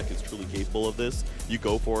if your deck is truly capable of this. You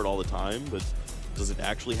go for it all the time, but does it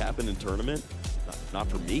actually happen in tournament? Not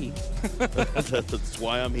for me. That's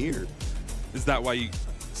why I'm here. Is that why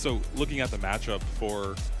so looking at the matchup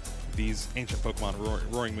for these ancient Pokemon,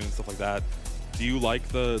 Roaring Moon, stuff like that, do you like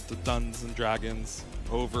the Duns and Dragons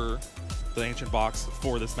over the ancient box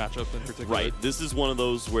for this matchup in particular? Right. This is one of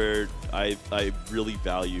those where I really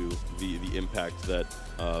value the impact that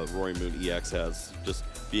Roaring Moon EX has. Just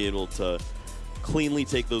being able to cleanly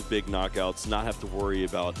take those big knockouts, not have to worry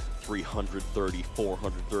about 330,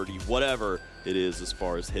 430, whatever it is as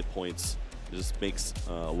far as hit points. It just makes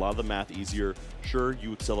a lot of the math easier. Sure,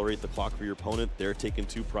 you accelerate the clock for your opponent. They're taking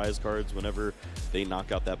 2 prize cards whenever they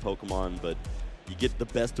knock out that Pokemon, but you get the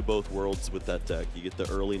best of both worlds with that deck. You get the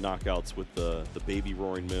early knockouts with the baby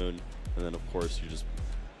Roaring Moon, and then, of course, you're just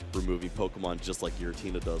removing Pokemon just like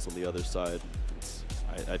Giratina does on the other side.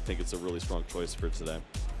 I think it's a really strong choice for today.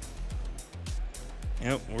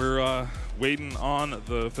 Yep, we're waiting on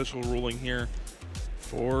the official ruling here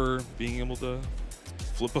for being able to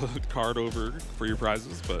flip a card over for your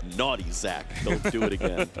prizes, but naughty Zack, don't do it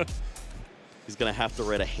again. He's gonna have to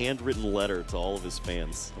write a handwritten letter to all of his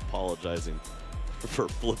fans apologizing for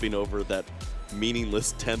flipping over that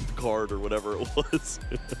meaningless 10th card or whatever it was.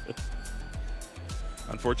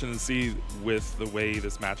 Unfortunate to see with the way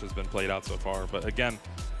this match has been played out so far, but again,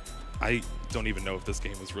 I don't even know if this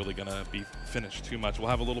game is really gonna be finished too much. We'll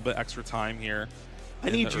have a little bit extra time here. I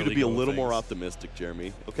need you to be a little more optimistic,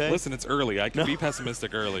 Jeremy, okay? Listen, it's early. I can be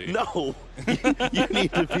pessimistic early. No. You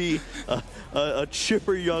need to be a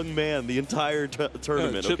chipper young man the entire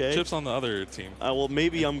tournament, okay? Chip's on the other team. Well,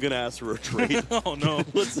 maybe I'm going to ask for a trade. Oh, no.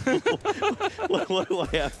 What do I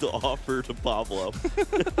have to offer to Pablo?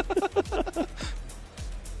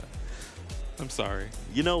 I'm sorry.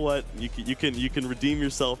 You know what? You can redeem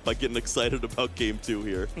yourself by getting excited about Game 2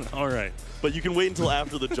 here. All right. But you can wait until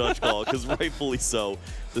after the judge call, because rightfully so.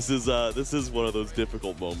 This is one of those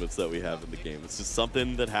difficult moments that we have in the game. It's just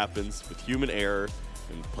something that happens with human error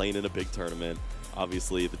and playing in a big tournament.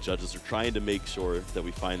 Obviously, the judges are trying to make sure that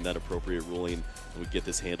we find that appropriate ruling and we get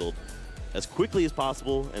this handled as quickly as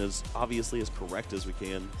possible and as obviously as correct as we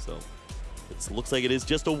can. So it looks like it is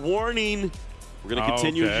just a warning. We're going to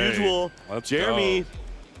continue as usual. Let's Jeremy. Go.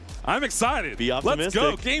 I'm excited. Be optimistic.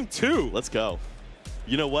 Let's go. Game 2. Let's go.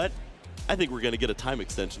 You know what? I think we're going to get a time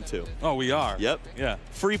extension, too. Oh, we are? Yep. Yeah.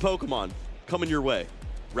 Free Pokemon coming your way.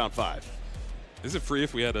 Round 5. Is it free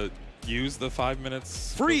if we had to use the 5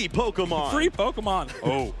 minutes? Free Pokemon. Free Pokemon.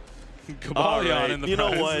 Oh. Cobalion right. in the You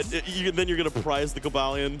know prizes. what? Then you're going to prize the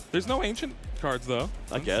Cobalion. There's no ancient cards, though.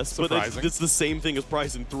 I guess. Surprising. But it's the same thing as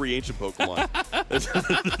prizing 3 ancient Pokemon.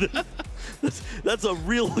 that's a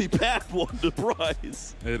really bad one to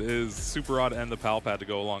prize. It is super odd to end the Pal Pad to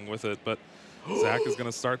go along with it, but Zack is going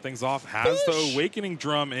to start things off. Has the Awakening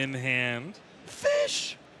Drum in hand.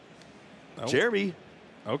 Fish! Oh. Jeremy.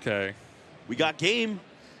 Okay. We got game.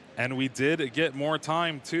 And we did get more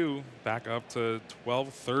time, too. Back up to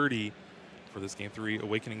 12:30 for this Game 3.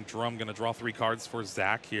 Awakening Drum going to draw 3 cards for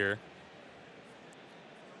Zack here.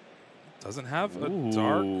 Doesn't have a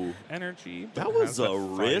dark energy. But that was a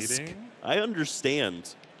risk. Fighting. I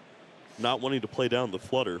understand not wanting to play down the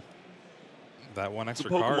Flutter. That one extra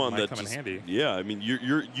card might come in handy. Yeah, I mean,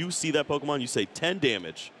 you see that Pokemon, you say 10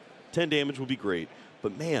 damage. 10 damage would be great.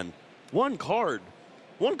 But, man, 1 card.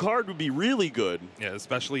 1 card would be really good. Yeah,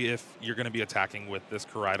 especially if you're going to be attacking with this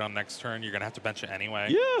Koraidon next turn. You're going to have to bench it anyway.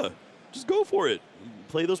 Yeah, just go for it.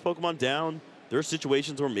 Play those Pokemon down. There are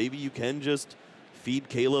situations where maybe you can just feed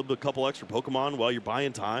Caleb a couple extra Pokemon while you're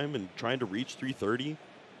buying time and trying to reach 330.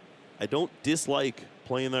 I don't dislike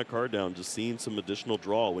playing that card down, just seeing some additional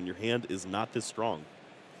draw when your hand is not this strong.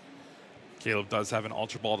 Caleb does have an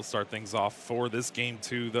Ultra Ball to start things off for this game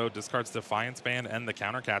too, though. Discards Defiance Band and the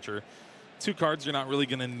Counter Catcher. 2 cards you're not really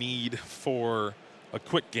going to need for a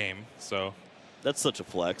quick game, so. That's such a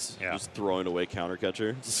flex, yeah. Just throwing away Counter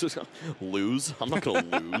Catcher. Lose? I'm not going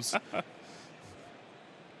to lose. I'm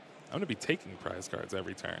going to be taking prize cards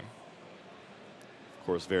every turn. Of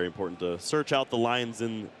course, very important to search out the lines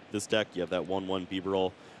in this deck. You have that 1-1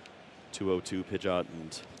 Bibarel, 202 Pidgeot,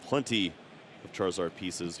 and plenty of Charizard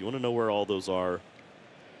pieces. You want to know where all those are?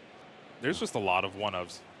 There's just a lot of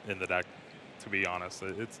 1-ofs in the deck, to be honest.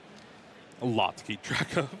 It's a lot to keep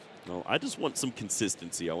track of. No, I just want some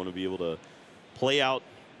consistency. I want to be able to play out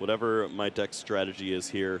whatever my deck strategy is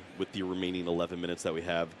here with the remaining 11 minutes that we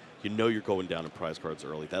have. You know you're going down in prize cards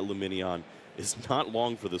early. That Lumineon is not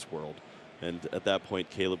long for this world. And at that point,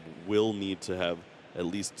 Caleb will need to have at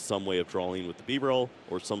least some way of drawing with the Bibarel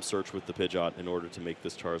or some search with the Pidgeot in order to make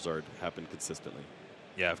this Charizard happen consistently.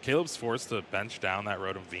 Yeah, if Caleb's forced to bench down that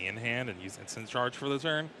Rotom V in hand and use Instant Charge for the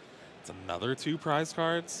turn, it's another 2 prize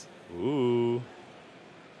cards. Ooh.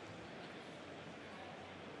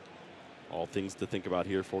 All things to think about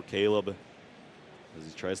here for Caleb as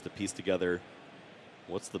he tries to piece together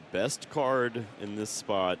what's the best card in this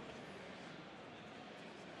spot.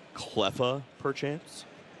 Cleffa, perchance?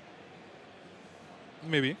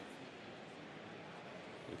 Maybe.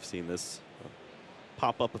 We've seen this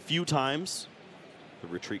pop up a few times. The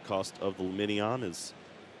retreat cost of the Lumineon is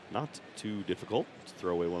not too difficult. Just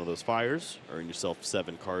throw away one of those fires, earn yourself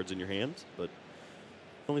 7 cards in your hand, but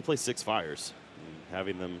only play 6 fires. And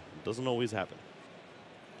having them doesn't always happen.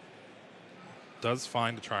 Does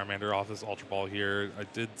find a Charmander off this Ultra Ball here. I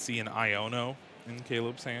did see an Iono in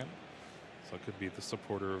Caleb's hand, so it could be the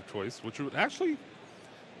supporter of choice, which would actually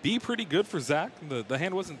be pretty good for Zack. The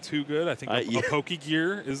hand wasn't too good. I think a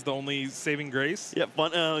Pokegear is the only saving grace. Yeah,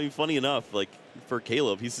 funny enough, like for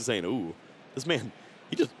Caleb, he's just saying, ooh, this man,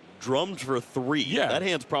 he just drummed for 3. Yeah. That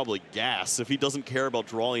hand's probably gas if he doesn't care about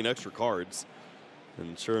drawing extra cards.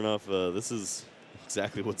 And sure enough, this is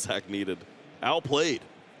exactly what Zack needed. Outplayed.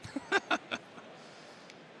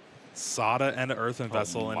 Sada and Earthen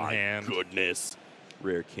Vessel in hand. My goodness.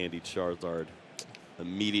 Rare Candy Charizard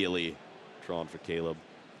immediately drawn for Caleb.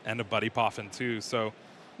 And a Buddy Poffin too. So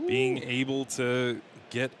being able to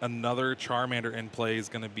get another Charmander in play is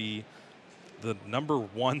going to be the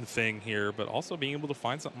 #1 thing here, but also being able to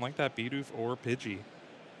find something like that Bidoof or Pidgey.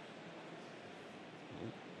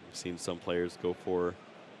 We've seen some players go for,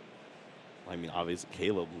 I mean, obviously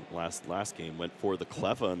Caleb last game went for the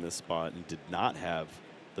Cleffa in this spot and did not have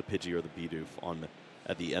the Pidgey or the Bidoof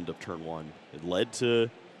at the end of turn 1. It led to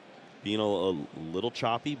being a little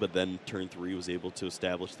choppy, but then turn 3 was able to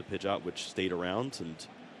establish the Pidgeot, which stayed around, and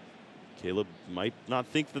Caleb might not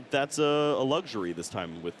think that that's a luxury this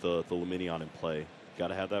time with the Lumineon in play. Got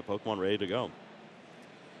to have that Pokemon ready to go.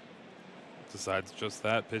 Besides just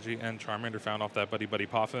that, Pidgey and Charmander found off that Buddy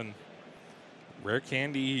Poffin. Rare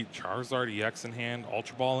Candy, Charizard EX in hand,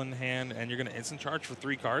 Ultra Ball in hand, and you're going to instant charge for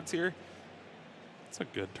 3 cards here? That's a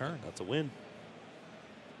good turn. That's a win.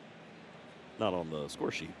 Not on the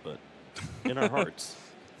score sheet, but in our hearts.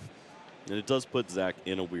 And it does put Zack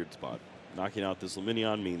in a weird spot. Knocking out this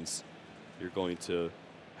Lumineon means you're going to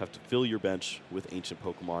have to fill your bench with ancient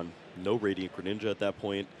Pokemon. No Radiant Greninja at that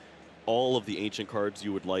point. All of the ancient cards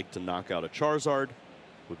you would like to knock out a Charizard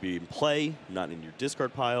would be in play, not in your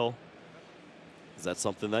discard pile. Is that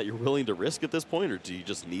something that you're willing to risk at this point, or do you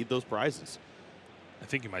just need those prizes? I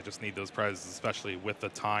think you might just need those prizes, especially with the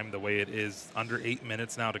time the way it is. Under 8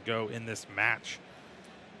 minutes now to go in this match.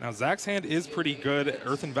 Now, Zack's hand is pretty good.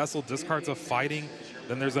 Earthen Vessel discards a Fighting.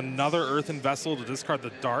 Then there's another Earthen Vessel to discard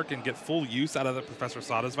the Dark and get full use out of the Professor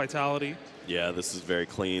Sada's Vitality. Yeah, this is very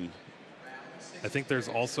clean. I think there's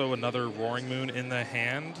also another Roaring Moon in the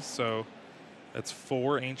hand, so that's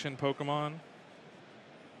 4 ancient Pokemon.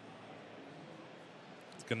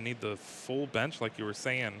 It's going to need the full bench, like you were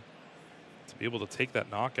saying, to be able to take that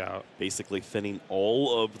knockout. Basically thinning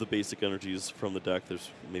all of the basic energies from the deck. There's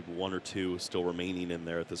maybe 1 or 2 still remaining in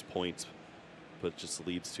there at this point, but just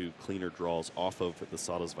leads to cleaner draws off of the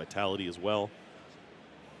Sada's Vitality as well.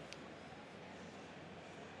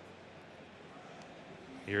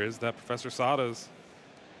 Here is that Professor Sada's.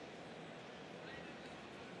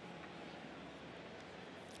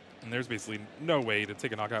 And there's basically no way to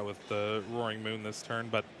take a knockout with the Roaring Moon this turn,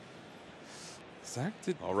 but Zack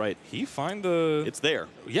did. All right. He find the. It's there.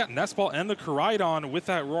 Yeah, Nest Ball and the Koraidon with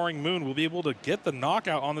that Roaring Moon will be able to get the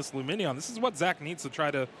knockout on this Lumineon. This is what Zack needs to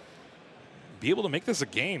try to be able to make this a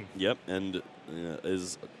game. Yep, and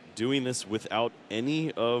is doing this without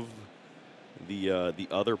any of the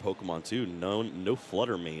other Pokemon too. No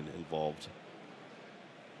Flutter Mane involved.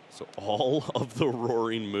 So all of the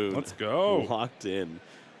Roaring Moon. Let's go. Locked in.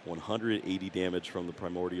 180 damage from the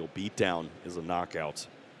Primordial Beatdown is a knockout.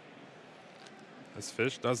 This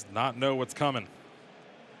fish does not know what's coming.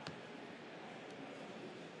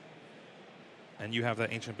 And you have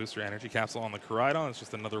that Ancient Booster Energy Capsule on the Koraidon. It's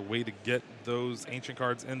just another way to get those Ancient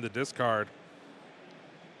cards in the discard.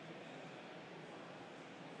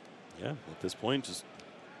 Yeah, at this point, just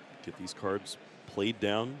get these cards played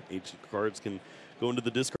down. Ancient cards can go into the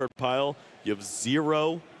discard pile. You have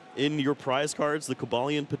 0 in your prize cards. The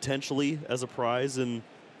Cobalion potentially as a prize in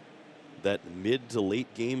that mid to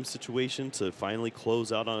late game situation to finally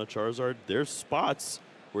close out on a Charizard. There's spots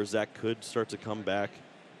where Zack could start to come back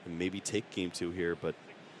and maybe take game 2 here, but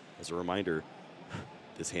as a reminder,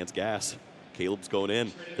 this hand's gas. Caleb's going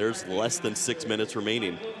in. There's less than 6 minutes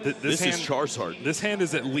remaining. This is Charizard. This hand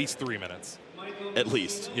is at least 3 minutes. At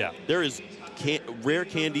least. Yeah. There is rare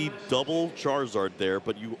candy double Charizard there,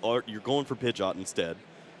 but you're going for Pidgeot instead.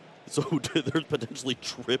 So there's potentially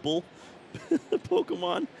triple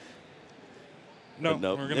Pokemon. No,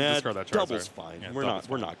 we're going to discard that Charizard. Double's fine. Yeah,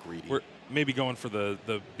 we're not greedy. We're maybe going for the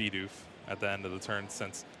Bidoof at the end of the turn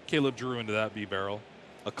since Caleb drew into that B-Barrel.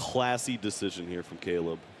 A classy decision here from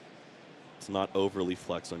Caleb. It's not overly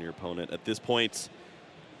flex on your opponent. At this point,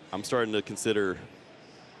 I'm starting to consider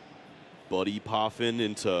Buddy Poffin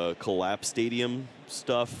into Collapse Stadium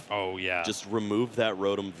stuff. Oh, yeah. Just remove that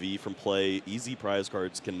Rotom V from play. Easy prize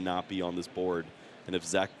cards cannot be on this board. And if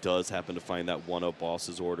Zack does happen to find that 1-up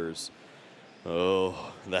boss's orders,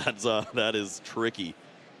 oh, that is tricky.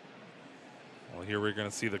 Well, here we're going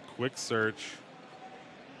to see the quick search.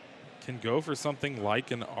 Can go for something like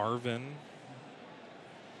an Arven.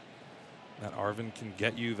 That Arven can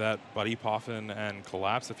get you that Buddy Poffin and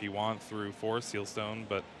Collapse if you want through Forest Sealstone,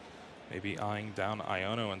 but maybe eyeing down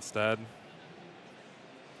Iono instead.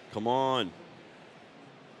 Come on.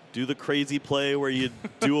 Do the crazy play where you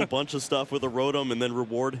do a bunch of stuff with a Rotom and then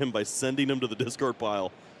reward him by sending him to the discard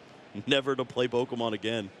pile. Never to play Pokemon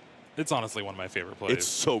again. It's honestly one of my favorite plays. It's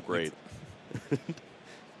so great.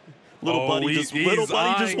 Little buddy just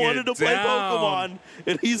wanted to play Pokemon,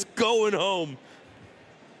 and he's going home.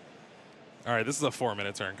 All right, this is a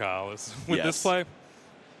 4-minute turn, Kyle. With this play,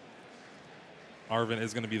 Arven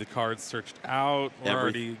is going to be the card searched out. We're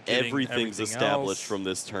already everything's established from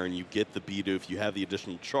this turn. You get the Bidoof. You have the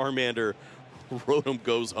additional Charmander. Rotom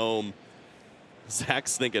goes home.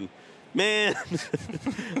 Zack's thinking, man,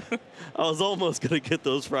 I was almost going to get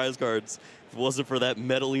those prize cards if it wasn't for that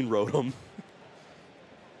meddling Rotom.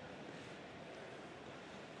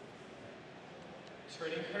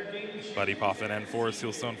 Buddy Poffin and Forest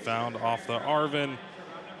Sealstone found off the Arven.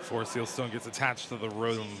 Forest Sealstone gets attached to the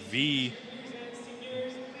Rotom V.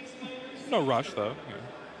 No rush, though. Yeah.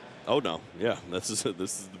 Oh, no. Yeah, this is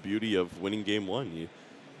the beauty of winning game 1. You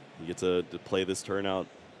get to play this turn out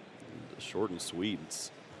short and sweet.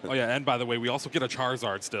 Oh, yeah, and by the way, we also get a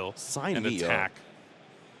Charizard still. Sign me attack. Up.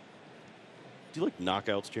 Do you like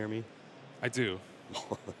knockouts, Jeremy? I do.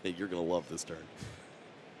 You're going to love this turn.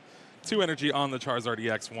 2 energy on the Charizard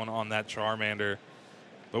EX, 1 on that Charmander.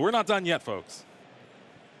 But we're not done yet, folks.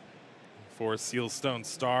 For Sealstone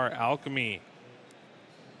Star Alchemy.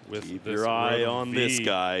 Keep your eye on this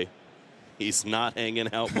guy. He's not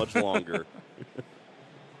hanging out much longer.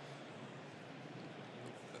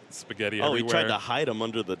 Spaghetti everywhere. He tried to hide him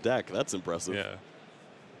under the deck. That's impressive. Yeah.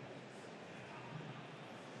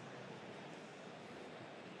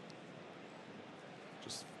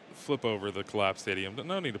 Just flip over the Collapse Stadium.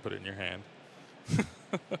 No need to put it in your hand.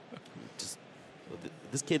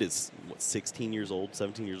 This kid is, what, 16 years old,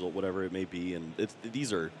 17 years old, whatever it may be, and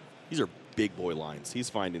these are big boy lines. He's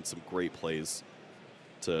finding some great plays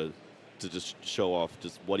to just show off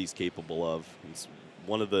just what he's capable of. It's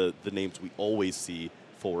one of the names we always see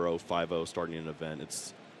 4-0, 5-0 starting an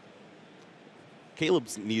event. Caleb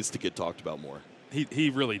needs to get talked about more. He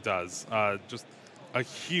really does. Just a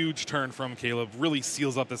huge turn from Caleb. Really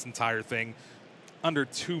seals up this entire thing. Under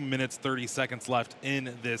 2 minutes, 30 seconds left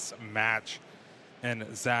in this match. And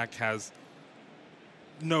Zack has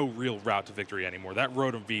no real route to victory anymore. That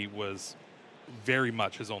Rotom V was very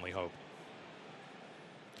much his only hope.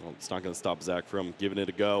 Well, it's not going to stop Zack from giving it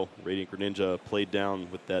a go. Radiant Greninja played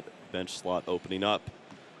down with that bench slot opening up.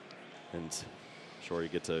 And sure, you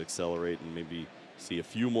get to accelerate and maybe see a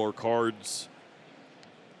few more cards.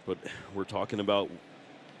 But we're talking about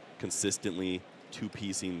consistently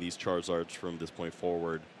two-piecing these Charizards from this point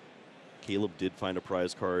forward. Caleb did find a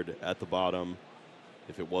prize card at the bottom.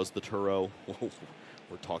 If it was the Turo,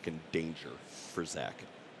 we're talking danger for Zack.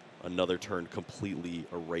 Another turn completely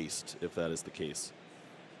erased if that is the case.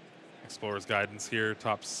 Explorer's Guidance here,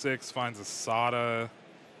 top 6, finds a Sada.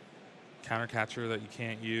 Countercatcher that you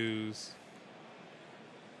can't use.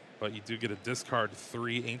 But you do get to discard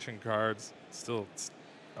 3 ancient cards. Still, it's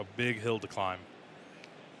a big hill to climb.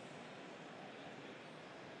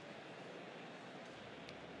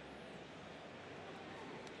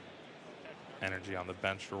 Energy on the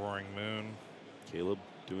bench for Roaring Moon. Caleb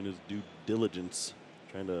doing his due diligence,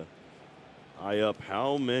 trying to eye up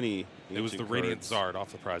how many It was the cards. Radiant Zard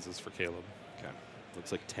off the prizes for Caleb. Okay.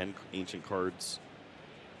 Looks like 10 ancient cards.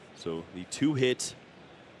 So the 2-hit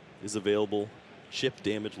is available. Chip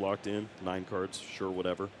damage locked in. 9 cards, sure,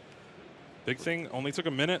 whatever. Big thing, only took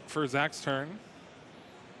a minute for Zack's turn.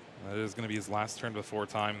 That is going to be his last turn before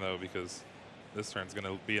time, though, because this turn's going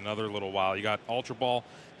to be another little while. You got Ultra Ball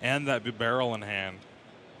and that barrel in hand.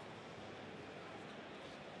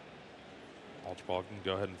 Ultra Ball can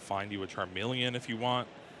go ahead and find you a Charmeleon if you want.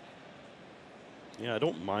 Yeah, I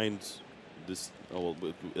don't mind this. Oh,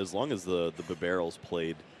 well, as long as the barrel's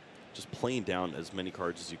played, just playing down as many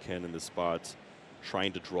cards as you can in this spot,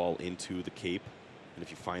 trying to draw into the Cape. And if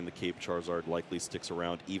you find the Cape, Charizard likely sticks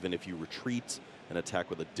around, even if you retreat and attack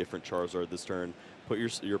with a different Charizard this turn. Put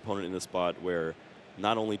your opponent in a spot where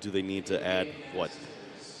not only do they need to add, what,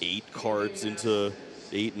 8 cards into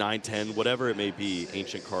 8, 9, 10, whatever it may be,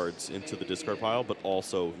 ancient cards into the discard pile, but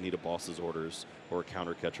also need a boss's orders or a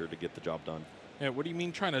counter catcher to get the job done. Yeah, what do you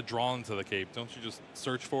mean trying to draw into the Cape? Don't you just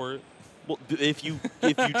search for it? Well, if you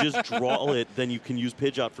just draw it, then you can use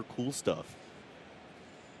Pidgeot for cool stuff.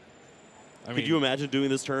 Could you imagine doing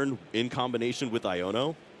this turn in combination with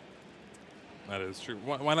Iono? That is true.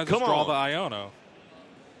 Why not just draw the Iono?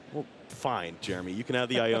 Well, fine, Jeremy. You can have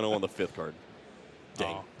the Iono on the 5th card.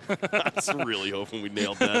 Dang. Oh. I was really hoping we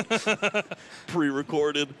nailed that.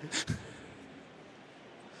 Pre-recorded.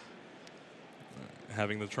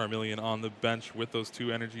 Having the Charmeleon on the bench with those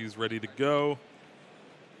 2 energies ready to go.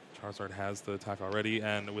 Charizard has the attack already,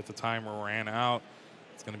 and with the timer ran out,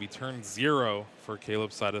 it's going to be turn 0 for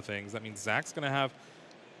Caleb's side of things. That means Zack's going to have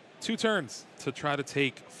 2 turns to try to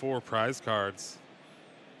take 4 prize cards.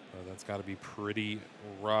 That's got to be pretty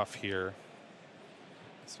rough here,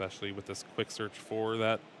 especially with this quick search for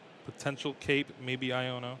that potential Cape, maybe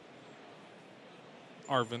Iono.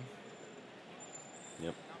 Arven.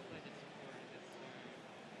 Yep.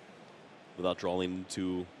 Without drawing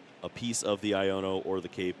into a piece of the Iono or the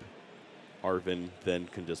Cape, Arven then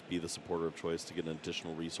can just be the supporter of choice to get an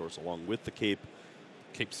additional resource along with the Cape.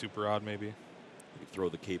 Cape Super Odd, maybe. You throw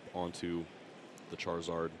the Cape onto the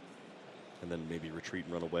Charizard and then maybe retreat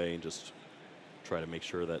and run away and just try to make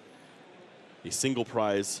sure that a single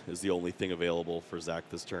prize is the only thing available for Zack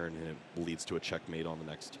this turn, and it leads to a checkmate on the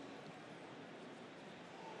next.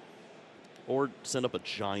 Or send up a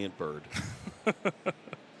giant bird.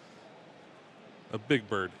 A big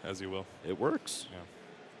bird, as you will. It works. Yeah.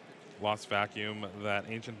 Lost Vacuum, that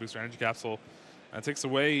Ancient Booster Energy Capsule. That takes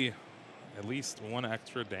away at least 1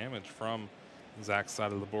 extra damage from Zack's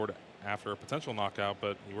side of the board after a potential knockout,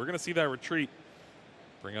 but we're going to see that retreat.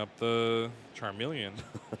 Bring up the Charmeleon.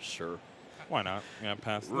 Sure. Why not? Yeah,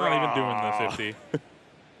 pass. Not even doing the 50.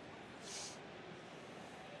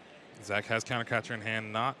 Zack has Counter Catcher in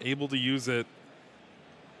hand, not able to use it.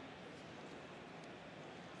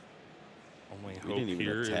 Only hope didn't even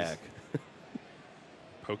here attack. is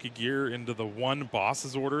Pokegear into the 1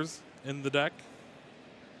 boss's orders in the deck.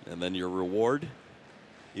 And then your reward,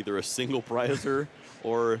 either a single prizer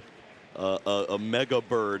or a mega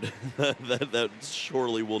bird that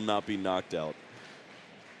surely will not be knocked out.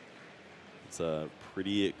 It's a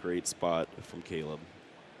pretty great spot from Caleb.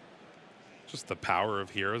 Just the power of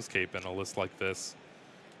Hero's Cape in a list like this,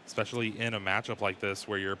 especially in a matchup like this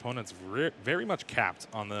where your opponent's very much capped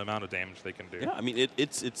on the amount of damage they can do. Yeah, I mean,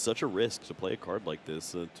 it's such a risk to play a card like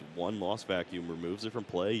this. 1 Lost Vacuum removes it from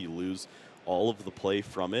play. You lose all of the play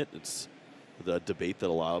from it. It's the debate that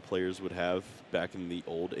a lot of players would have back in the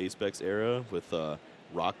old Ace-Specs era with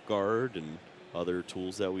Rock Guard and other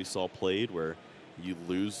tools that we saw played, where you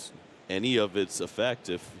lose any of its effect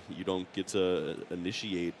if you don't get to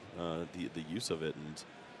initiate the use of it. And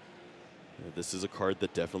this is a card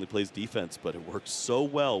that definitely plays defense, but it works so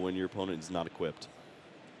well when your opponent is not equipped.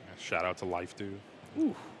 Yeah, shout out to Life Dew.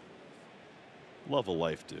 Ooh. Love a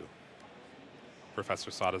Life Dew.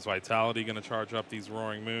 Professor Sada's Vitality going to charge up these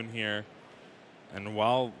Roaring Moon here. And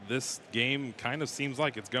while this game kind of seems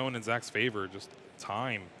like it's going in Zack's favor, just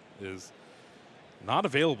time is not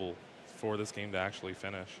available for this game to actually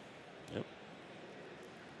finish. Yep.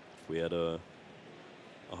 If we had a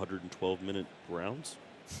 112-minute rounds.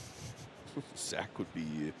 Zack would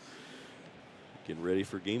be getting ready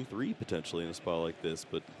for game 3 potentially in a spot like this,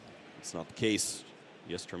 but it's not the case.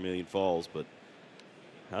 Yes, Charmeleon falls, but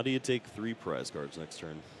how do you take 3 prize cards next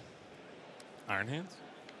turn? Iron Hands?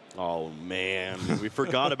 Oh, man. We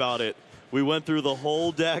forgot about it. We went through the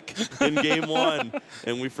whole deck in game 1,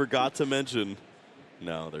 and we forgot to mention.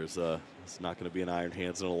 No, there's it's not going to be an Iron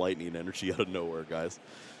Hands and a Lightning Energy out of nowhere, guys.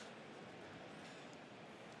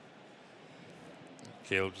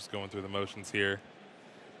 Caleb just going through the motions here.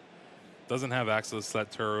 Doesn't have access to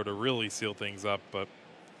that Turo to really seal things up, but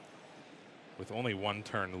with only 1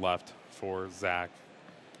 turn left for Zack,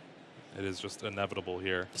 it is just inevitable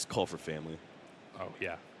here. Just call for family. Oh,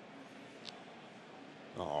 yeah.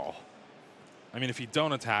 Oh. I mean, if you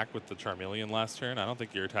don't attack with the Charmeleon last turn, I don't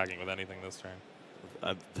think you're attacking with anything this turn.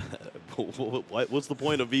 What's the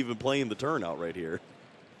point of even playing the turn out right here?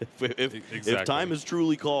 If time is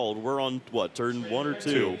truly called, we're on, what, turn 1 or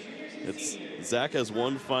 2? It's Zack has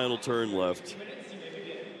 1 final turn left.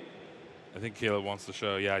 I think Caleb wants to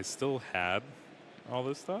show, yeah, I still had all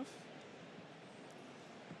this stuff.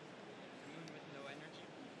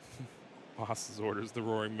 Boss's orders the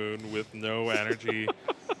Roaring Moon with no energy.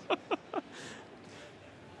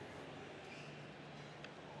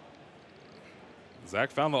 Zack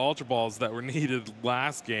found the Ultra Balls that were needed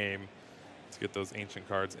last game to get those ancient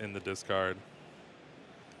cards in the discard.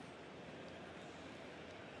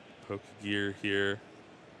 Poke gear here.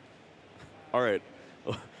 All right.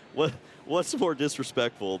 What's more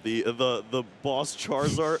disrespectful, the boss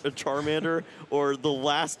Charmander, or the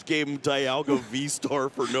last game Dialga V-Star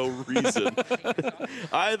for no reason?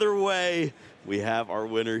 Either way, we have our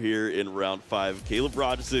winner here in round 5. Caleb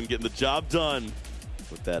Rogerson getting the job done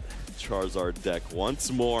with that Charizard deck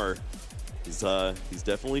once more. He's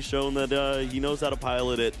definitely shown that he knows how to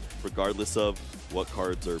pilot it, regardless of what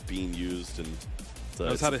cards are being used, and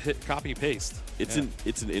knows how to hit copy paste. It's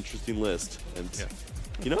an interesting list, and. Yeah.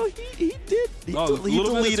 You know, he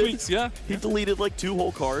deleted. Yeah. He deleted like 2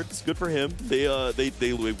 whole cards. Good for him. They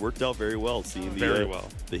worked out very well. Seeing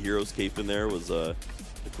the Hero's Cape in there was a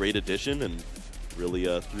great addition, and really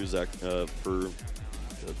threw Zack for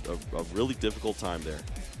a really difficult time there.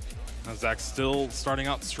 Now Zack's still starting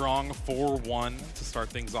out strong, 4-1 to start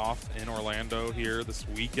things off in Orlando here this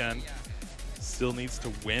weekend. Still needs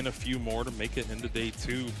to win a few more to make it into day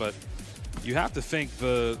 2, but you have to think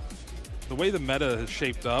the way the meta has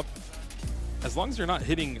shaped up, as long as you're not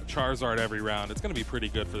hitting Charizard every round, it's going to be pretty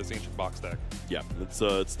good for this Ancient Box deck. Yeah, it's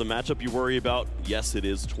the matchup you worry about. Yes, it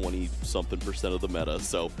is 20-something% of the meta,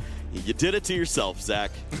 so you did it to yourself,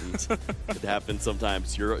 Zack. It happens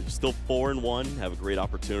sometimes. You're still 4-1, have a great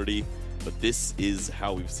opportunity, but this is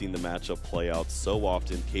how we've seen the matchup play out so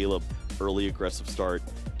often. Caleb, early aggressive start,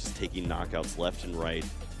 just taking knockouts left and right.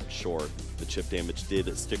 Sure, the chip damage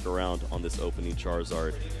did stick around on this opening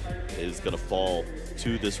Charizard. It is going to fall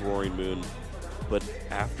to this Roaring Moon. But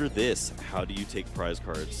after this, how do you take prize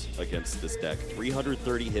cards against this deck?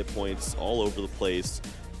 330 hit points all over the place.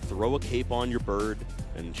 Throw a cape on your bird,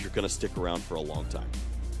 and you're going to stick around for a long time.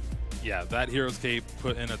 Yeah, that Hero's Cape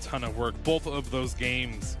put in a ton of work, both of those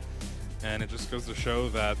games. And it just goes to show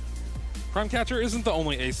that Prime Catcher isn't the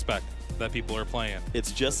only ace spec that people are playing.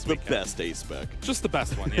 It's just the best ace spec. Just the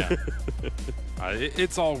best one, yeah.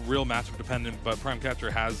 It's all real matchup dependent, but Prime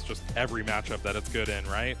Catcher has just every matchup that it's good in,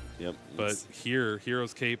 right? Yep. But here,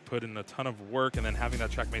 Hero's Cape put in a ton of work, and then having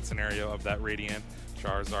that checkmate scenario of that Radiant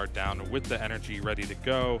Charizard down with the energy ready to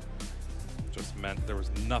go just meant there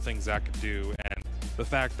was nothing Zack could do. And the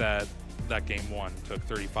fact that that game 1 took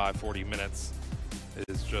 35, 40 minutes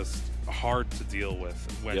is just hard to deal with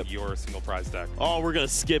when you're a single prize deck. Oh, we're going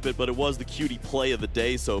to skip it, but it was the cutie play of the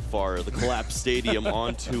day so far. The collapsed stadium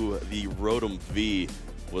onto the Rotom V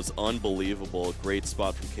was unbelievable. A great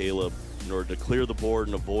spot from Caleb in order to clear the board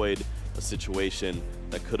and avoid a situation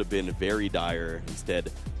that could have been very dire.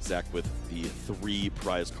 Instead, Zack with the 3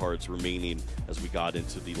 prize cards remaining as we got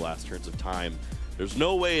into the last turns of time. There's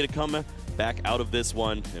no way to come back out of this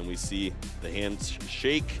one, and we see the hands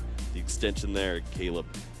shake. The extension there, Caleb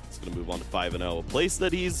is going to move on to 5-0, a place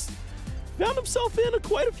that he's found himself in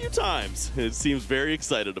quite a few times. It seems very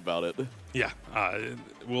excited about it. Yeah,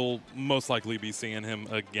 we'll most likely be seeing him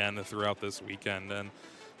again throughout this weekend, and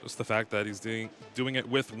just the fact that he's doing it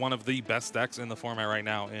with one of the best decks in the format right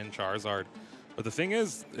now in Charizard. But the thing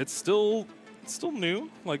is, it's still new.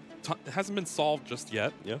 Like, it hasn't been solved just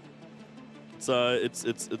yet. Yeah, it's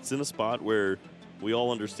in a spot where we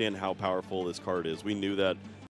all understand how powerful this card is. We knew that